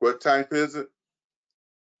 What type is it?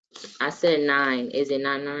 I said 9. Is it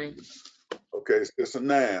not 9? Okay, it's a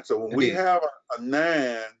 9. So when we have a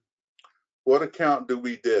 9, what account do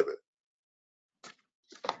we debit?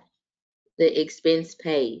 The expense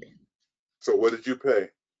paid. So what did you pay?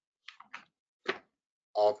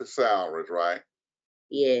 Office salaries, right?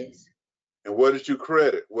 Yes. And what did you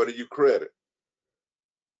credit? What did you credit?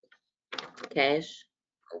 Cash.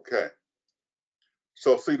 Okay.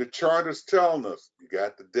 So see, the chart is telling us you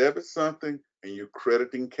got to debit something and you're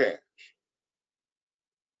crediting cash.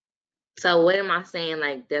 So what am I saying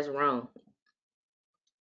like that's wrong?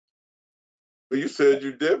 Well, you said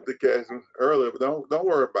you debited the cash earlier, but don't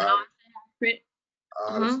worry about it.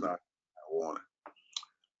 That's not what I wanted.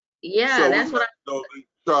 Yeah, So that's we what know the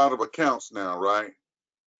chart of accounts now, right?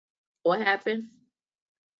 What happened?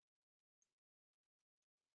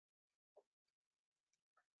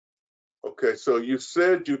 Okay, so you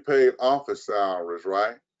said you paid office salaries,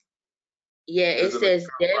 right? Yeah, it Isn't says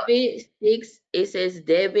debit 6. It says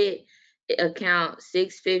debit account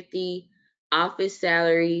 650, office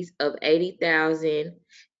salaries of 80,000,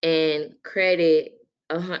 and credit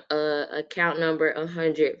account number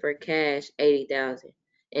 100 for cash 80,000,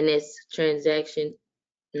 and it's transaction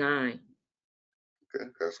 9. Okay,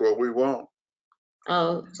 that's what we want.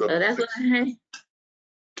 Oh, So that's what I had.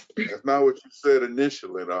 that's not what you said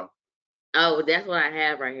initially, though. Oh, that's what I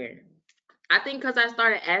have right here. I think because I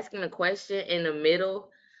started asking a question in the middle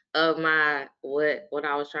of my what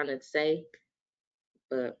I was trying to say,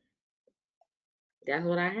 but that's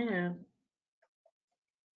what I have.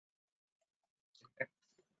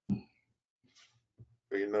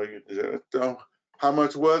 You know, you just don't. How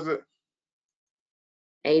much was it?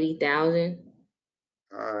 80,000.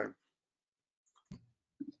 All right.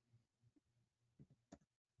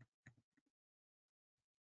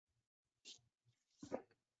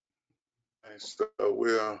 And so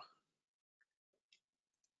we'll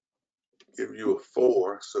give you a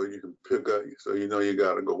 4 so you can pick up, so you know you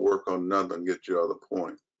got to go work on another and get your other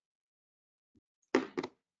point.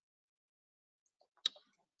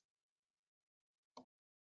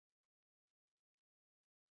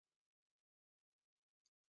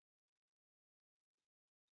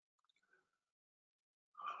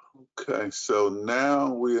 Okay, so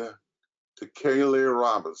now we're to Kaylee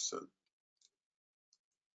Robinson.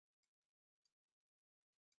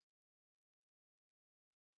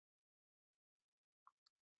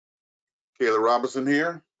 Kaylee Robinson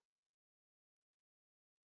here?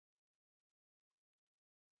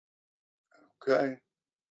 Okay.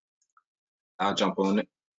 I'll jump on it.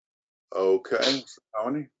 Okay, so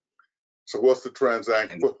Tony. So what's the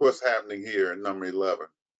transaction? What's happening here in number 11?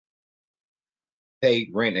 Paid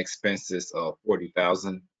rent expenses of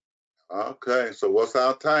 40,000. Okay, so what's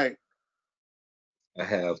our type? I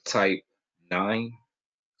have type 9,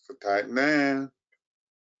 So type 9.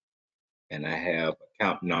 and I have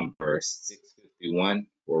account number 651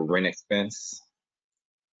 for rent expense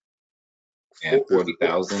and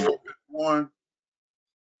 40,000. 451.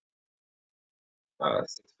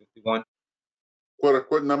 651.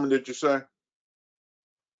 What number did you say?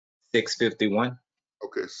 651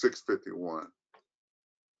 Okay, 651.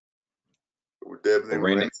 We're for debiting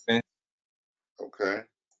rent rent. expense. Okay.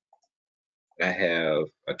 I have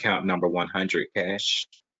account number 100 cash,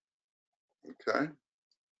 Okay.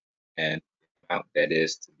 and the amount that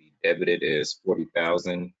is to be debited is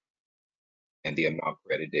 40,000, and the amount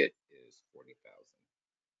credited is 40,000.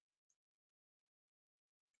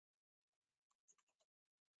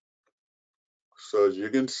 So as you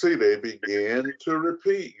can see, they begin to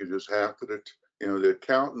repeat. You just have to, the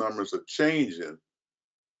account numbers are changing,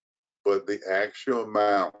 but the actual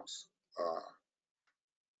amounts are.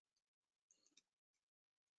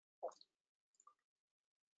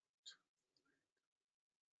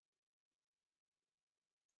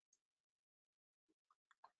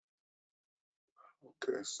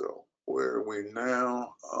 Okay, so where are we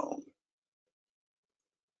now?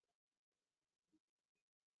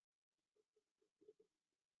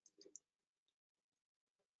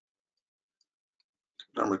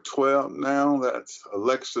 Number 12 now, that's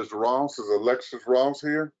Alexis Ross. Is Alexis Ross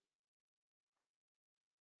here?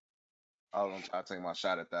 I'll take my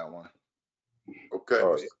shot at that one. Okay,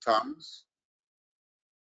 Oh, Mr. Thomas.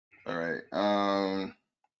 All right.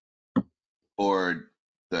 For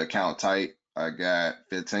the account type, I got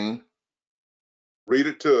 15. Read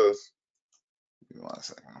it to us. Give me 1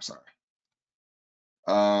 second. I'm sorry.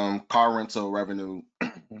 Car rental revenue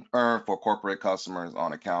earned for corporate customers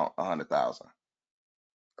on account 100,000.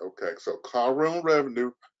 Okay, so car rental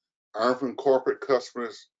revenue earned from corporate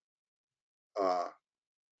customers.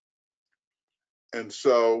 And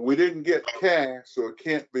so we didn't get cash, so it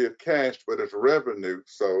can't be a cash, but it's revenue.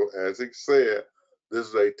 So as he said, this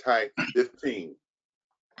is a type 15.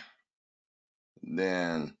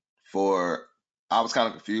 Then I was kind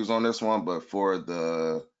of confused on this one, but for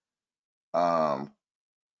the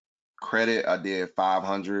credit, I did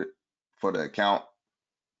 500 for the account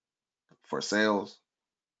for sales.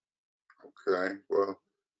 Okay, well,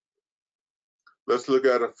 let's look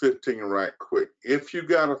at a 15 right quick. If you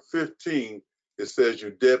got a 15, it says you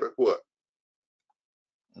debit what?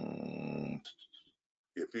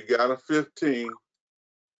 If you got a 15,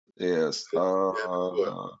 Yes.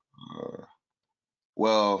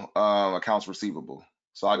 Accounts receivable.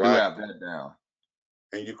 So I do right, have that down.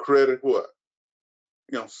 and you credit what?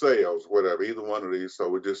 Sales, whatever, either one of these. So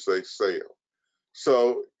we just say sale.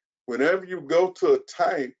 So whenever you go to a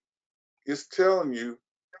type, it's telling you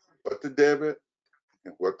what to debit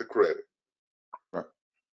and what to credit. Right.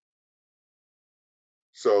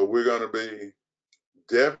 So we're going to be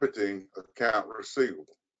debiting account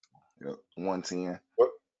receivable. Yep. 110. What?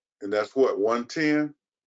 And that's what, 110?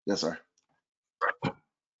 Yes, sir. And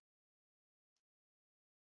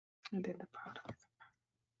then the product.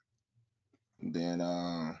 Then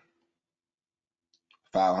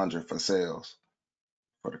 500 for sales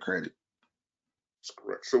for the credit. That's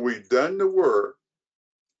correct. So we've done the work.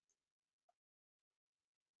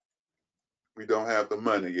 We don't have the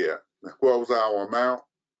money yet. What was our amount?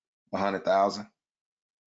 100,000.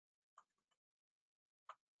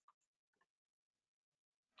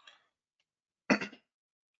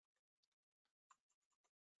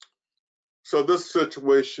 So this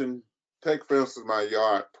situation, take for instance my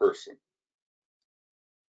yard person.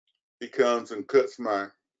 He comes and cuts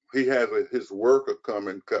he has his worker come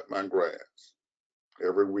and cut my grass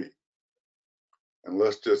every week. And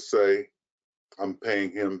let's just say I'm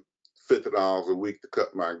paying him $50 a week to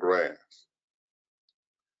cut my grass.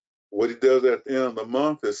 What he does at the end of the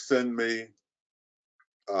month is send me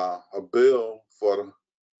a bill for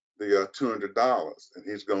the $200, and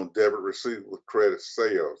he's going to debit receipt with credit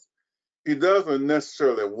sales. He doesn't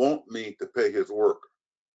necessarily want me to pay his worker.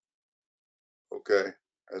 Okay,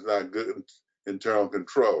 that's not good internal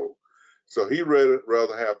control. So he rather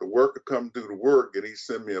have the worker come do the work and he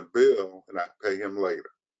send me a bill and I pay him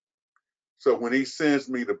later. So when he sends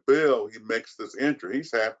me the bill, he makes this entry.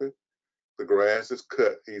 He's happy. The grass is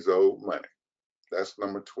cut. He's owed money. That's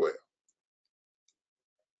number 12.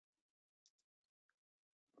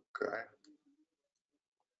 Okay.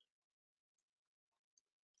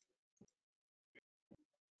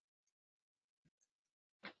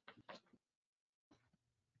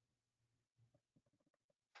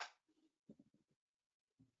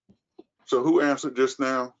 So who answered just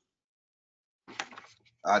now?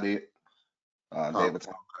 I did. David.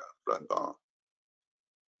 Right on.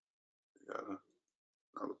 Got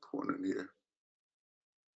another point in here.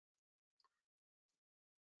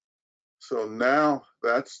 So now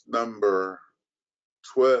that's number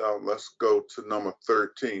 12. Let's go to number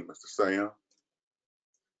 13, Mr. Sam.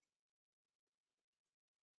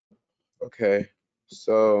 okay.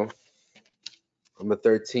 So number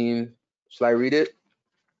 13, shall I read it?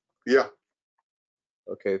 Yeah.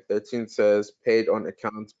 Okay, 13 says paid on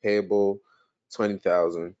accounts payable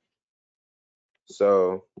 20,000.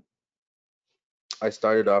 So I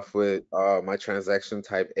started off with my transaction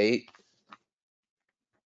type 8.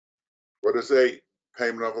 What is 8?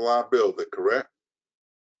 Payment of a liability, correct?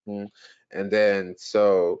 And then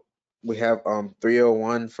so we have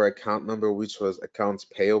 301 for account number, which was accounts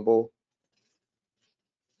payable.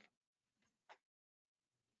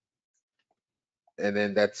 And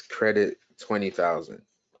then that's credit 20,000.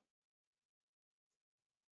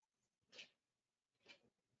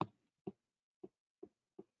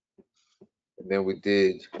 And then we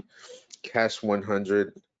did cash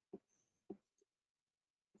 100.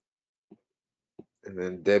 And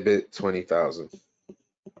then debit 20,000.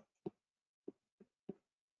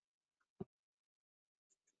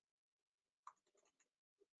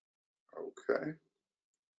 Okay.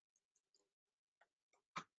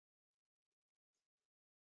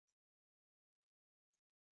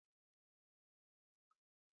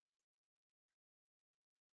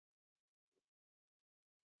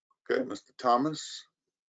 Okay, Mr. Thomas,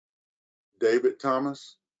 David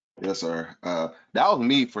Thomas. Yes, sir. That was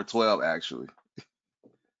me for 12 actually.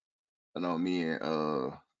 I know me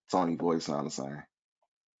and Tony voice sound the same.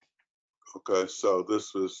 Okay, so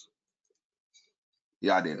this was,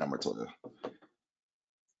 Yeah, I did number 12.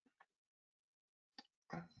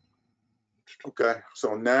 okay,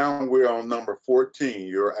 so now we're on number 14,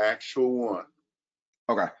 your actual one.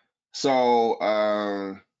 Okay. So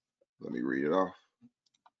let me read it off.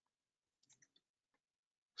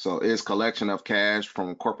 So it's collection of cash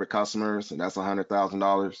from corporate customers, and that's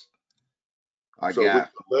 $100,000. I So we're got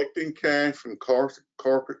collecting cash from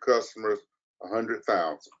corporate customers,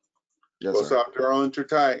 100,000. yes, What's sir. out there on your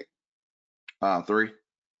type? 3.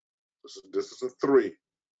 This is a 3.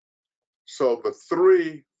 So the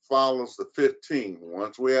 3 follows the 15.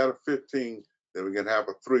 Once we add a 15, then we can have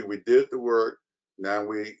a 3. We did the work. Now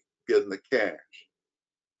we getting the cash.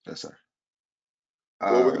 Yes, sir.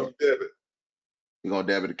 What we gonna debit? We're gonna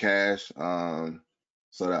debit the cash.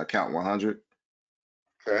 So that account 100.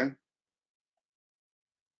 Okay.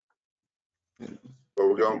 What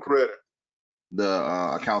we gonna credit?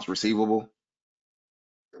 The accounts receivable.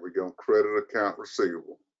 And we gonna credit account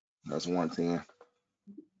receivable. That's 110.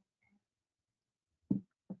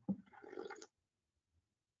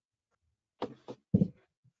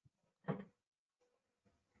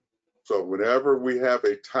 So whenever we have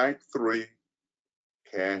a type 3,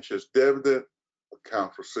 cash is debited,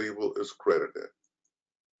 account receivable is credited.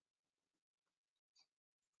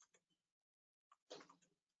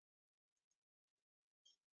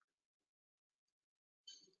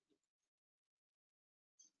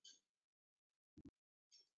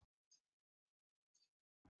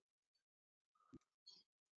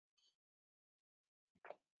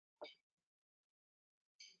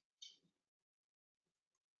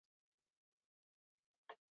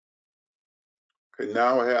 Okay,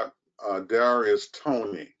 now I have Darius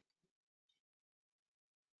Tony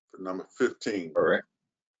for number 15. Correct.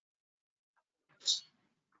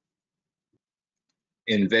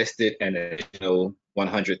 Invested an additional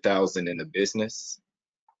 100,000 in the business,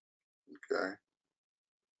 Okay.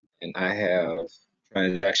 and I have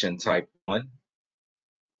transaction type 1.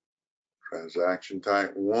 Transaction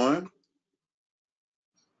type 1.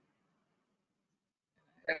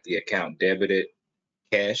 At the account debited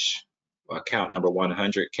cash, or account number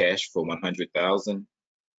 100, cash for 100,000,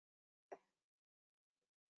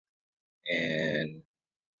 and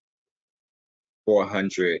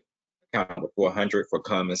 400, account number 400 for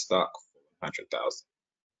common stock for 100,000.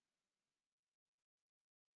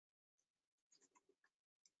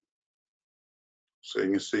 So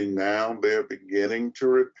you can see now they're beginning to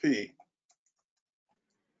repeat.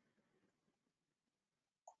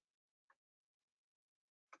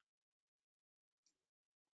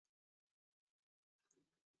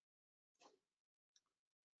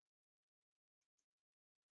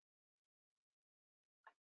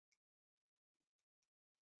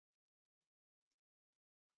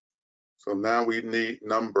 So now we need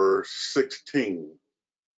number 16.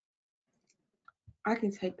 I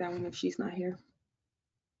can take that one if she's not here.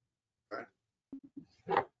 Okay.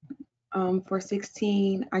 For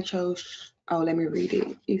 16, I chose, oh, let me read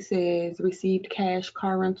it. It says received cash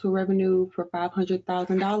car rental revenue for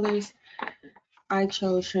 $500,000. I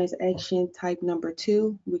chose transaction type number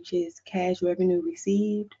 2, which is cash revenue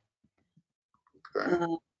received. Okay.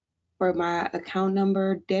 For my account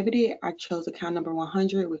number debited, I chose account number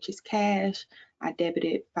 100, which is cash. I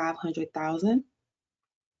debited 500,000.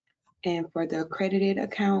 And for the credited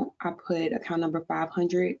account, I put account number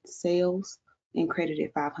 500 sales and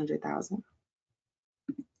credited 500,000.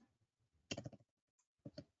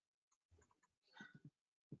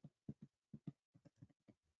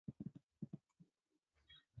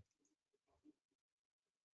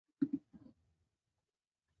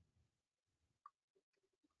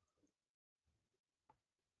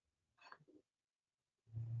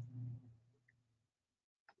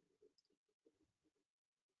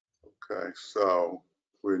 Okay, so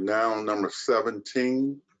we're now on number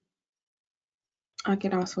 17. I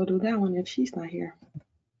can also do that one if she's not here.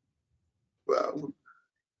 Well,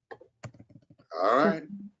 all right.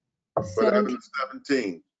 What happened to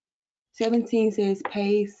 17? 17 says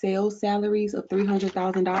pay sales salaries of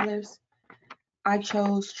 $300,000. I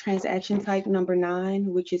chose transaction type number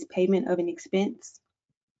 9, which is payment of an expense.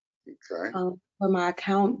 Okay. For my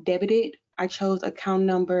account debited, I chose account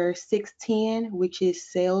number 610, which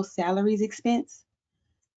is sales salaries expense.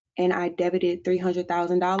 and I debited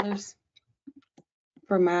 $300,000.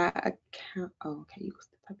 For my account, oh, okay,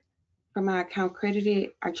 for my account credited,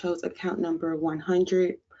 I chose account number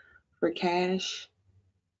 100 for cash,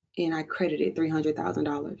 and I credited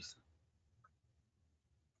 $300,000.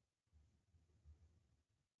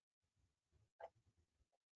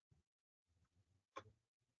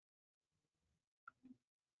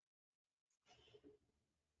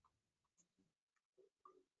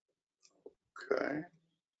 Okay.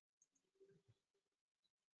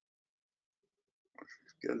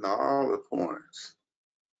 Getting all the points.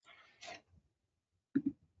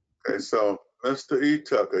 Okay, so Mr. E.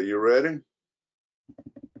 Tucker, you ready?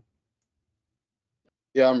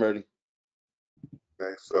 Yeah, I'm ready.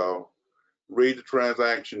 Okay, so read the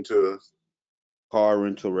transaction to us. Car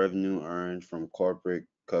rental revenue earned from corporate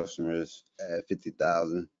customers at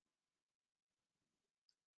 50,000.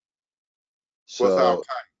 What's our So type?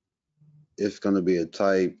 it's gonna be a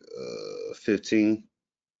type 15.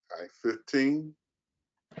 Type 15.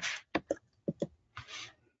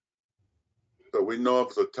 So we know if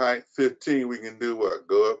it's a type 15, we can do what?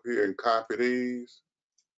 Go up here and copy these.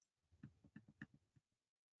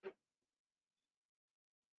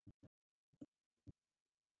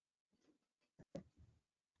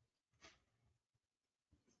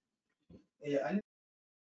 Yeah,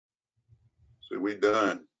 So we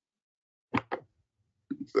done.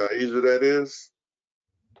 So how easy that is?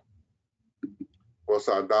 What's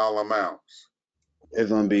our dollar amounts? it's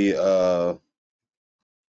gonna be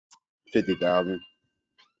 50,000.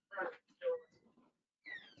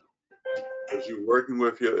 As you're working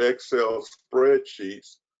with your Excel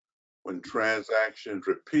spreadsheets, when transactions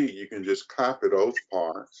repeat, you can just copy those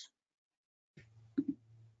parts.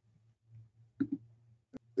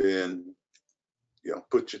 Then,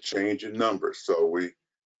 put your change in numbers. So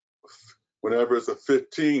whenever it's a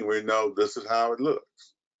 15, we know this is how it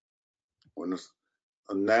looks. When it's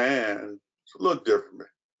a 9, it's a little different.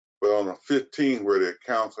 But on a 15, where the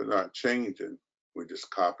accounts are not changing, we just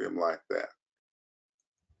copy them like that.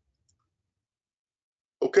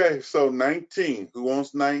 Okay, so 19. Who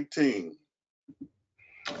wants 19?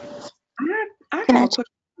 I have a question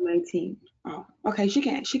on 19. Oh, okay, she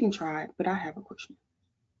can try it, but I have a question.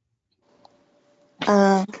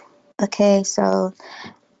 Okay, so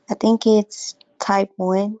I think it's type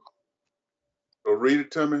 1. So read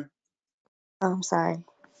it to me. I'm sorry.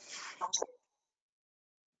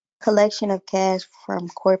 Collection of cash from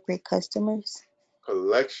corporate customers.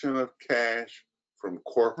 Collection of cash from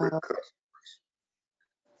corporate customers.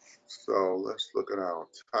 So let's look at our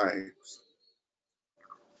types.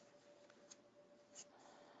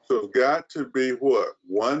 So it's got to be what?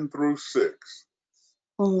 1 through 6.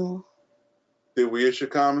 Mm-hmm. Did we issue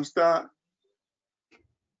common stock?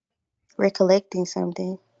 We're collecting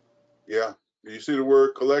something. Yeah. Do you see the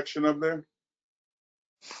word collection up there?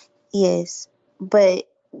 Yes, but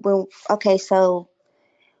so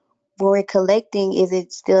when we're collecting, is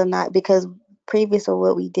it still not, because previous of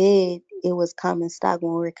what we did, it was common stock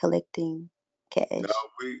when we were collecting cash.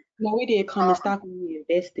 No, we did common stock when we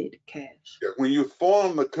invested cash. Yeah, when you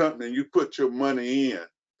form the company and you put your money in,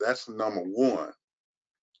 that's number 1.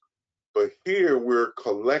 But here we're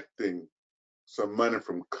collecting some money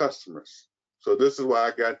from customers. So this is why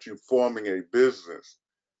I got you forming a business.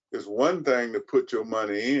 It's one thing to put your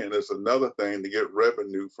money in, it's another thing to get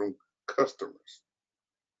revenue from customers.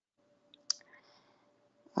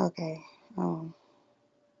 Okay.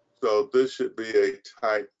 So this should be a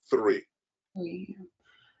type 3. Yeah.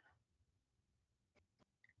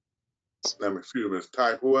 Excuse me, it's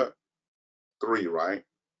type what? 3, right?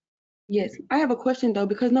 Yes, I have a question though,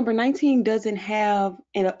 because number 19 doesn't have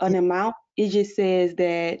an amount. It just says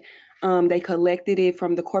that they collected it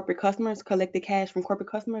from the corporate customers, collected cash from corporate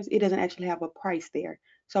customers. It doesn't actually have a price there.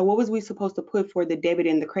 So what was we supposed to put for the debit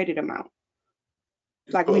and the credit amount?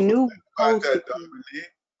 Like we knew. Aren't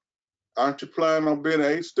you planning on being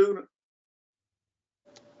an A student?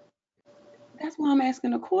 That's why I'm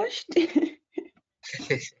asking a question.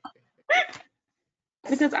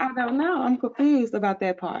 Because I don't know. I'm confused about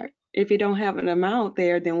that part. If you don't have an amount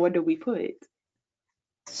there, then what do we put?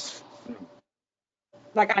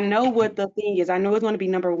 Like I know what the thing is. I know it's going to be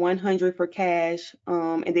number 100 for cash,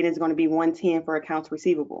 and then it's going to be 110 for accounts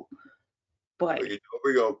receivable. But so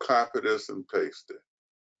we're going to copy this and paste it.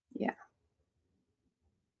 Yeah.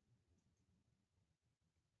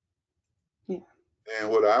 Yeah. And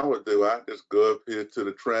what I would do, I just go up here to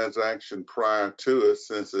the transaction prior to it,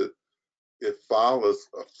 since it follows,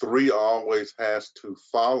 a 3 always has to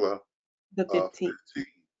follow the 15. 15.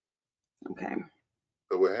 Okay.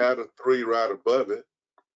 So we had a 3 right above it.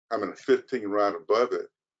 I mean, a 15 right above it.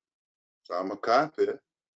 So I'm going to copy it.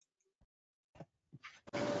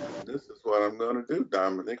 This is what I'm gonna do,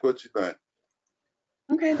 Dominique. What you think?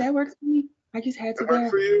 Okay, that works for me. I just had to That work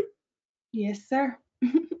for verify. you? Yes, sir.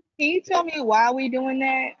 Can you tell me why we doing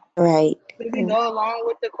that? Right. If we go along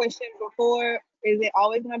with the question before, is it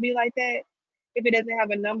always gonna be like that? If it doesn't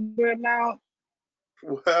have a number amount?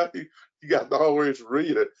 Well, you got to always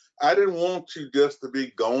read it. I didn't want you just to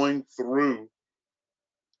be going through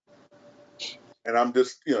and I'm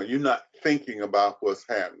just, you're not thinking about what's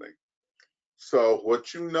happening. So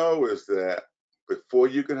what you know is that before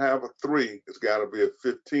you can have a 3, it's got to be a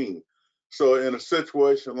 15. So in a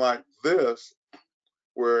situation like this,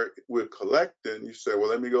 where we're collecting, you say, well,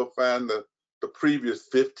 let me go find the previous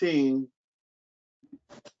 15.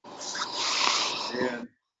 And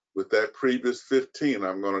with that previous 15,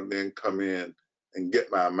 I'm going to then come in and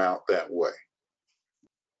get my amount that way.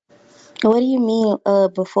 What do you mean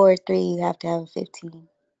before 3 you have to have a 15?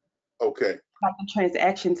 Okay. Like the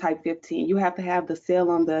transaction type 15, you have to have the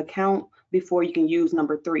sale on the account before you can use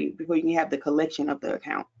number 3, before you can have the collection of the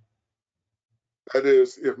account. That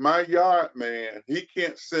is, if my yard man, he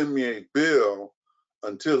can't send me a bill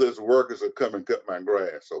until his workers have come and cut my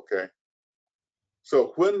grass, okay?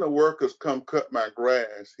 So when the workers come cut my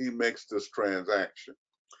grass, he makes this transaction.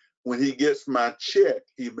 When he gets my check,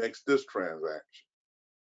 he makes this transaction.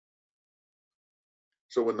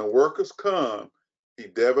 So when the workers come, he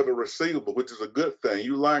debit a receivable, which is a good thing.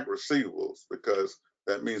 You like receivables because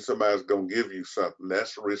that means somebody's going to give you something.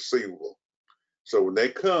 That's a receivable. So when they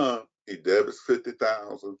come, he debits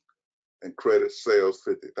 50,000 and credits sales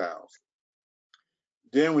 50,000.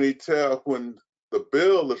 Then when the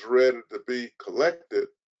bill is ready to be collected,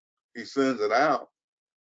 he sends it out,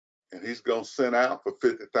 and he's going to send out for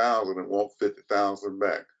 50,000 and want 50,000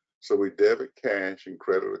 back. So we debit cash and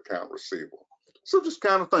credit account receivable. So just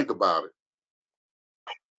kind of think about it.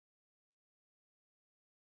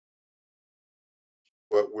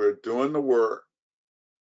 But we're doing the work.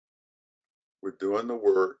 We're doing the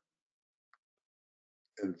work,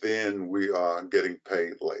 and then we are getting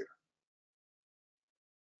paid later.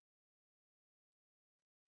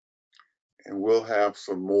 And we'll have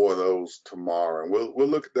some more of those tomorrow. And we'll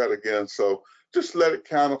look at that again. So just let it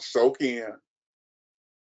kind of soak in.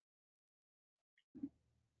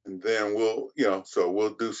 And then we'll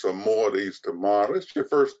do some more of these tomorrow. It's your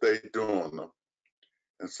first day doing them.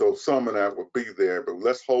 And so some of that will be there, but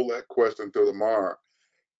let's hold that question till tomorrow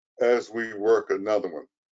as we work another one.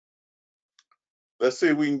 Let's see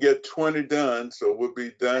if we can get 20 done, so we'll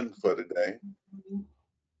be done for today.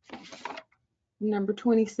 Number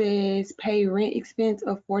 20 says pay rent expense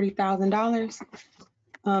of $40,000.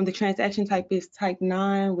 The transaction type is type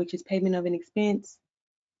 9, which is payment of an expense.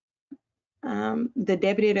 The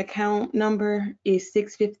debited account number is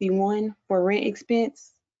 651 for rent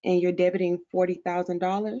expense, and you're debiting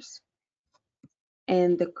 $40,000.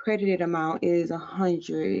 And the credited amount is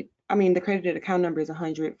 100. I mean, the credited account number is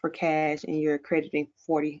 100 for cash, and you're crediting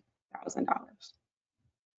 $40,000.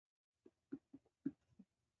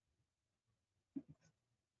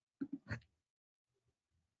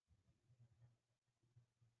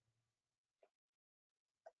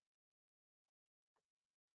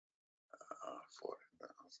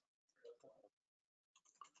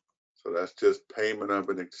 So that's just payment of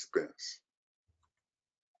an expense.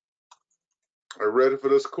 Are you ready for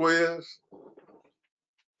this quiz?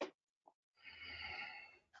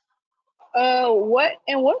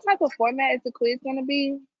 What type of format is the quiz gonna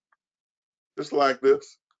be? Just like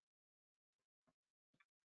this.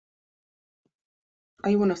 Oh,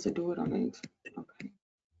 you want us to do it on it? Okay.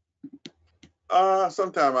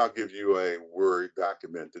 Sometime I'll give you a Word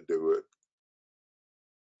document to do it.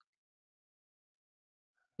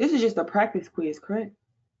 This is just a practice quiz, correct?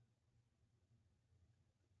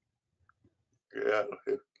 Yeah.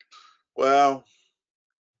 Well,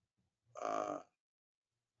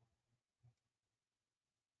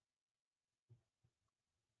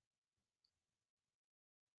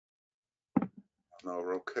 no,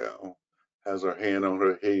 Raquel has her hand on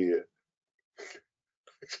her head.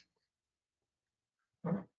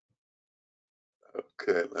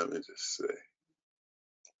 Okay, let me just see.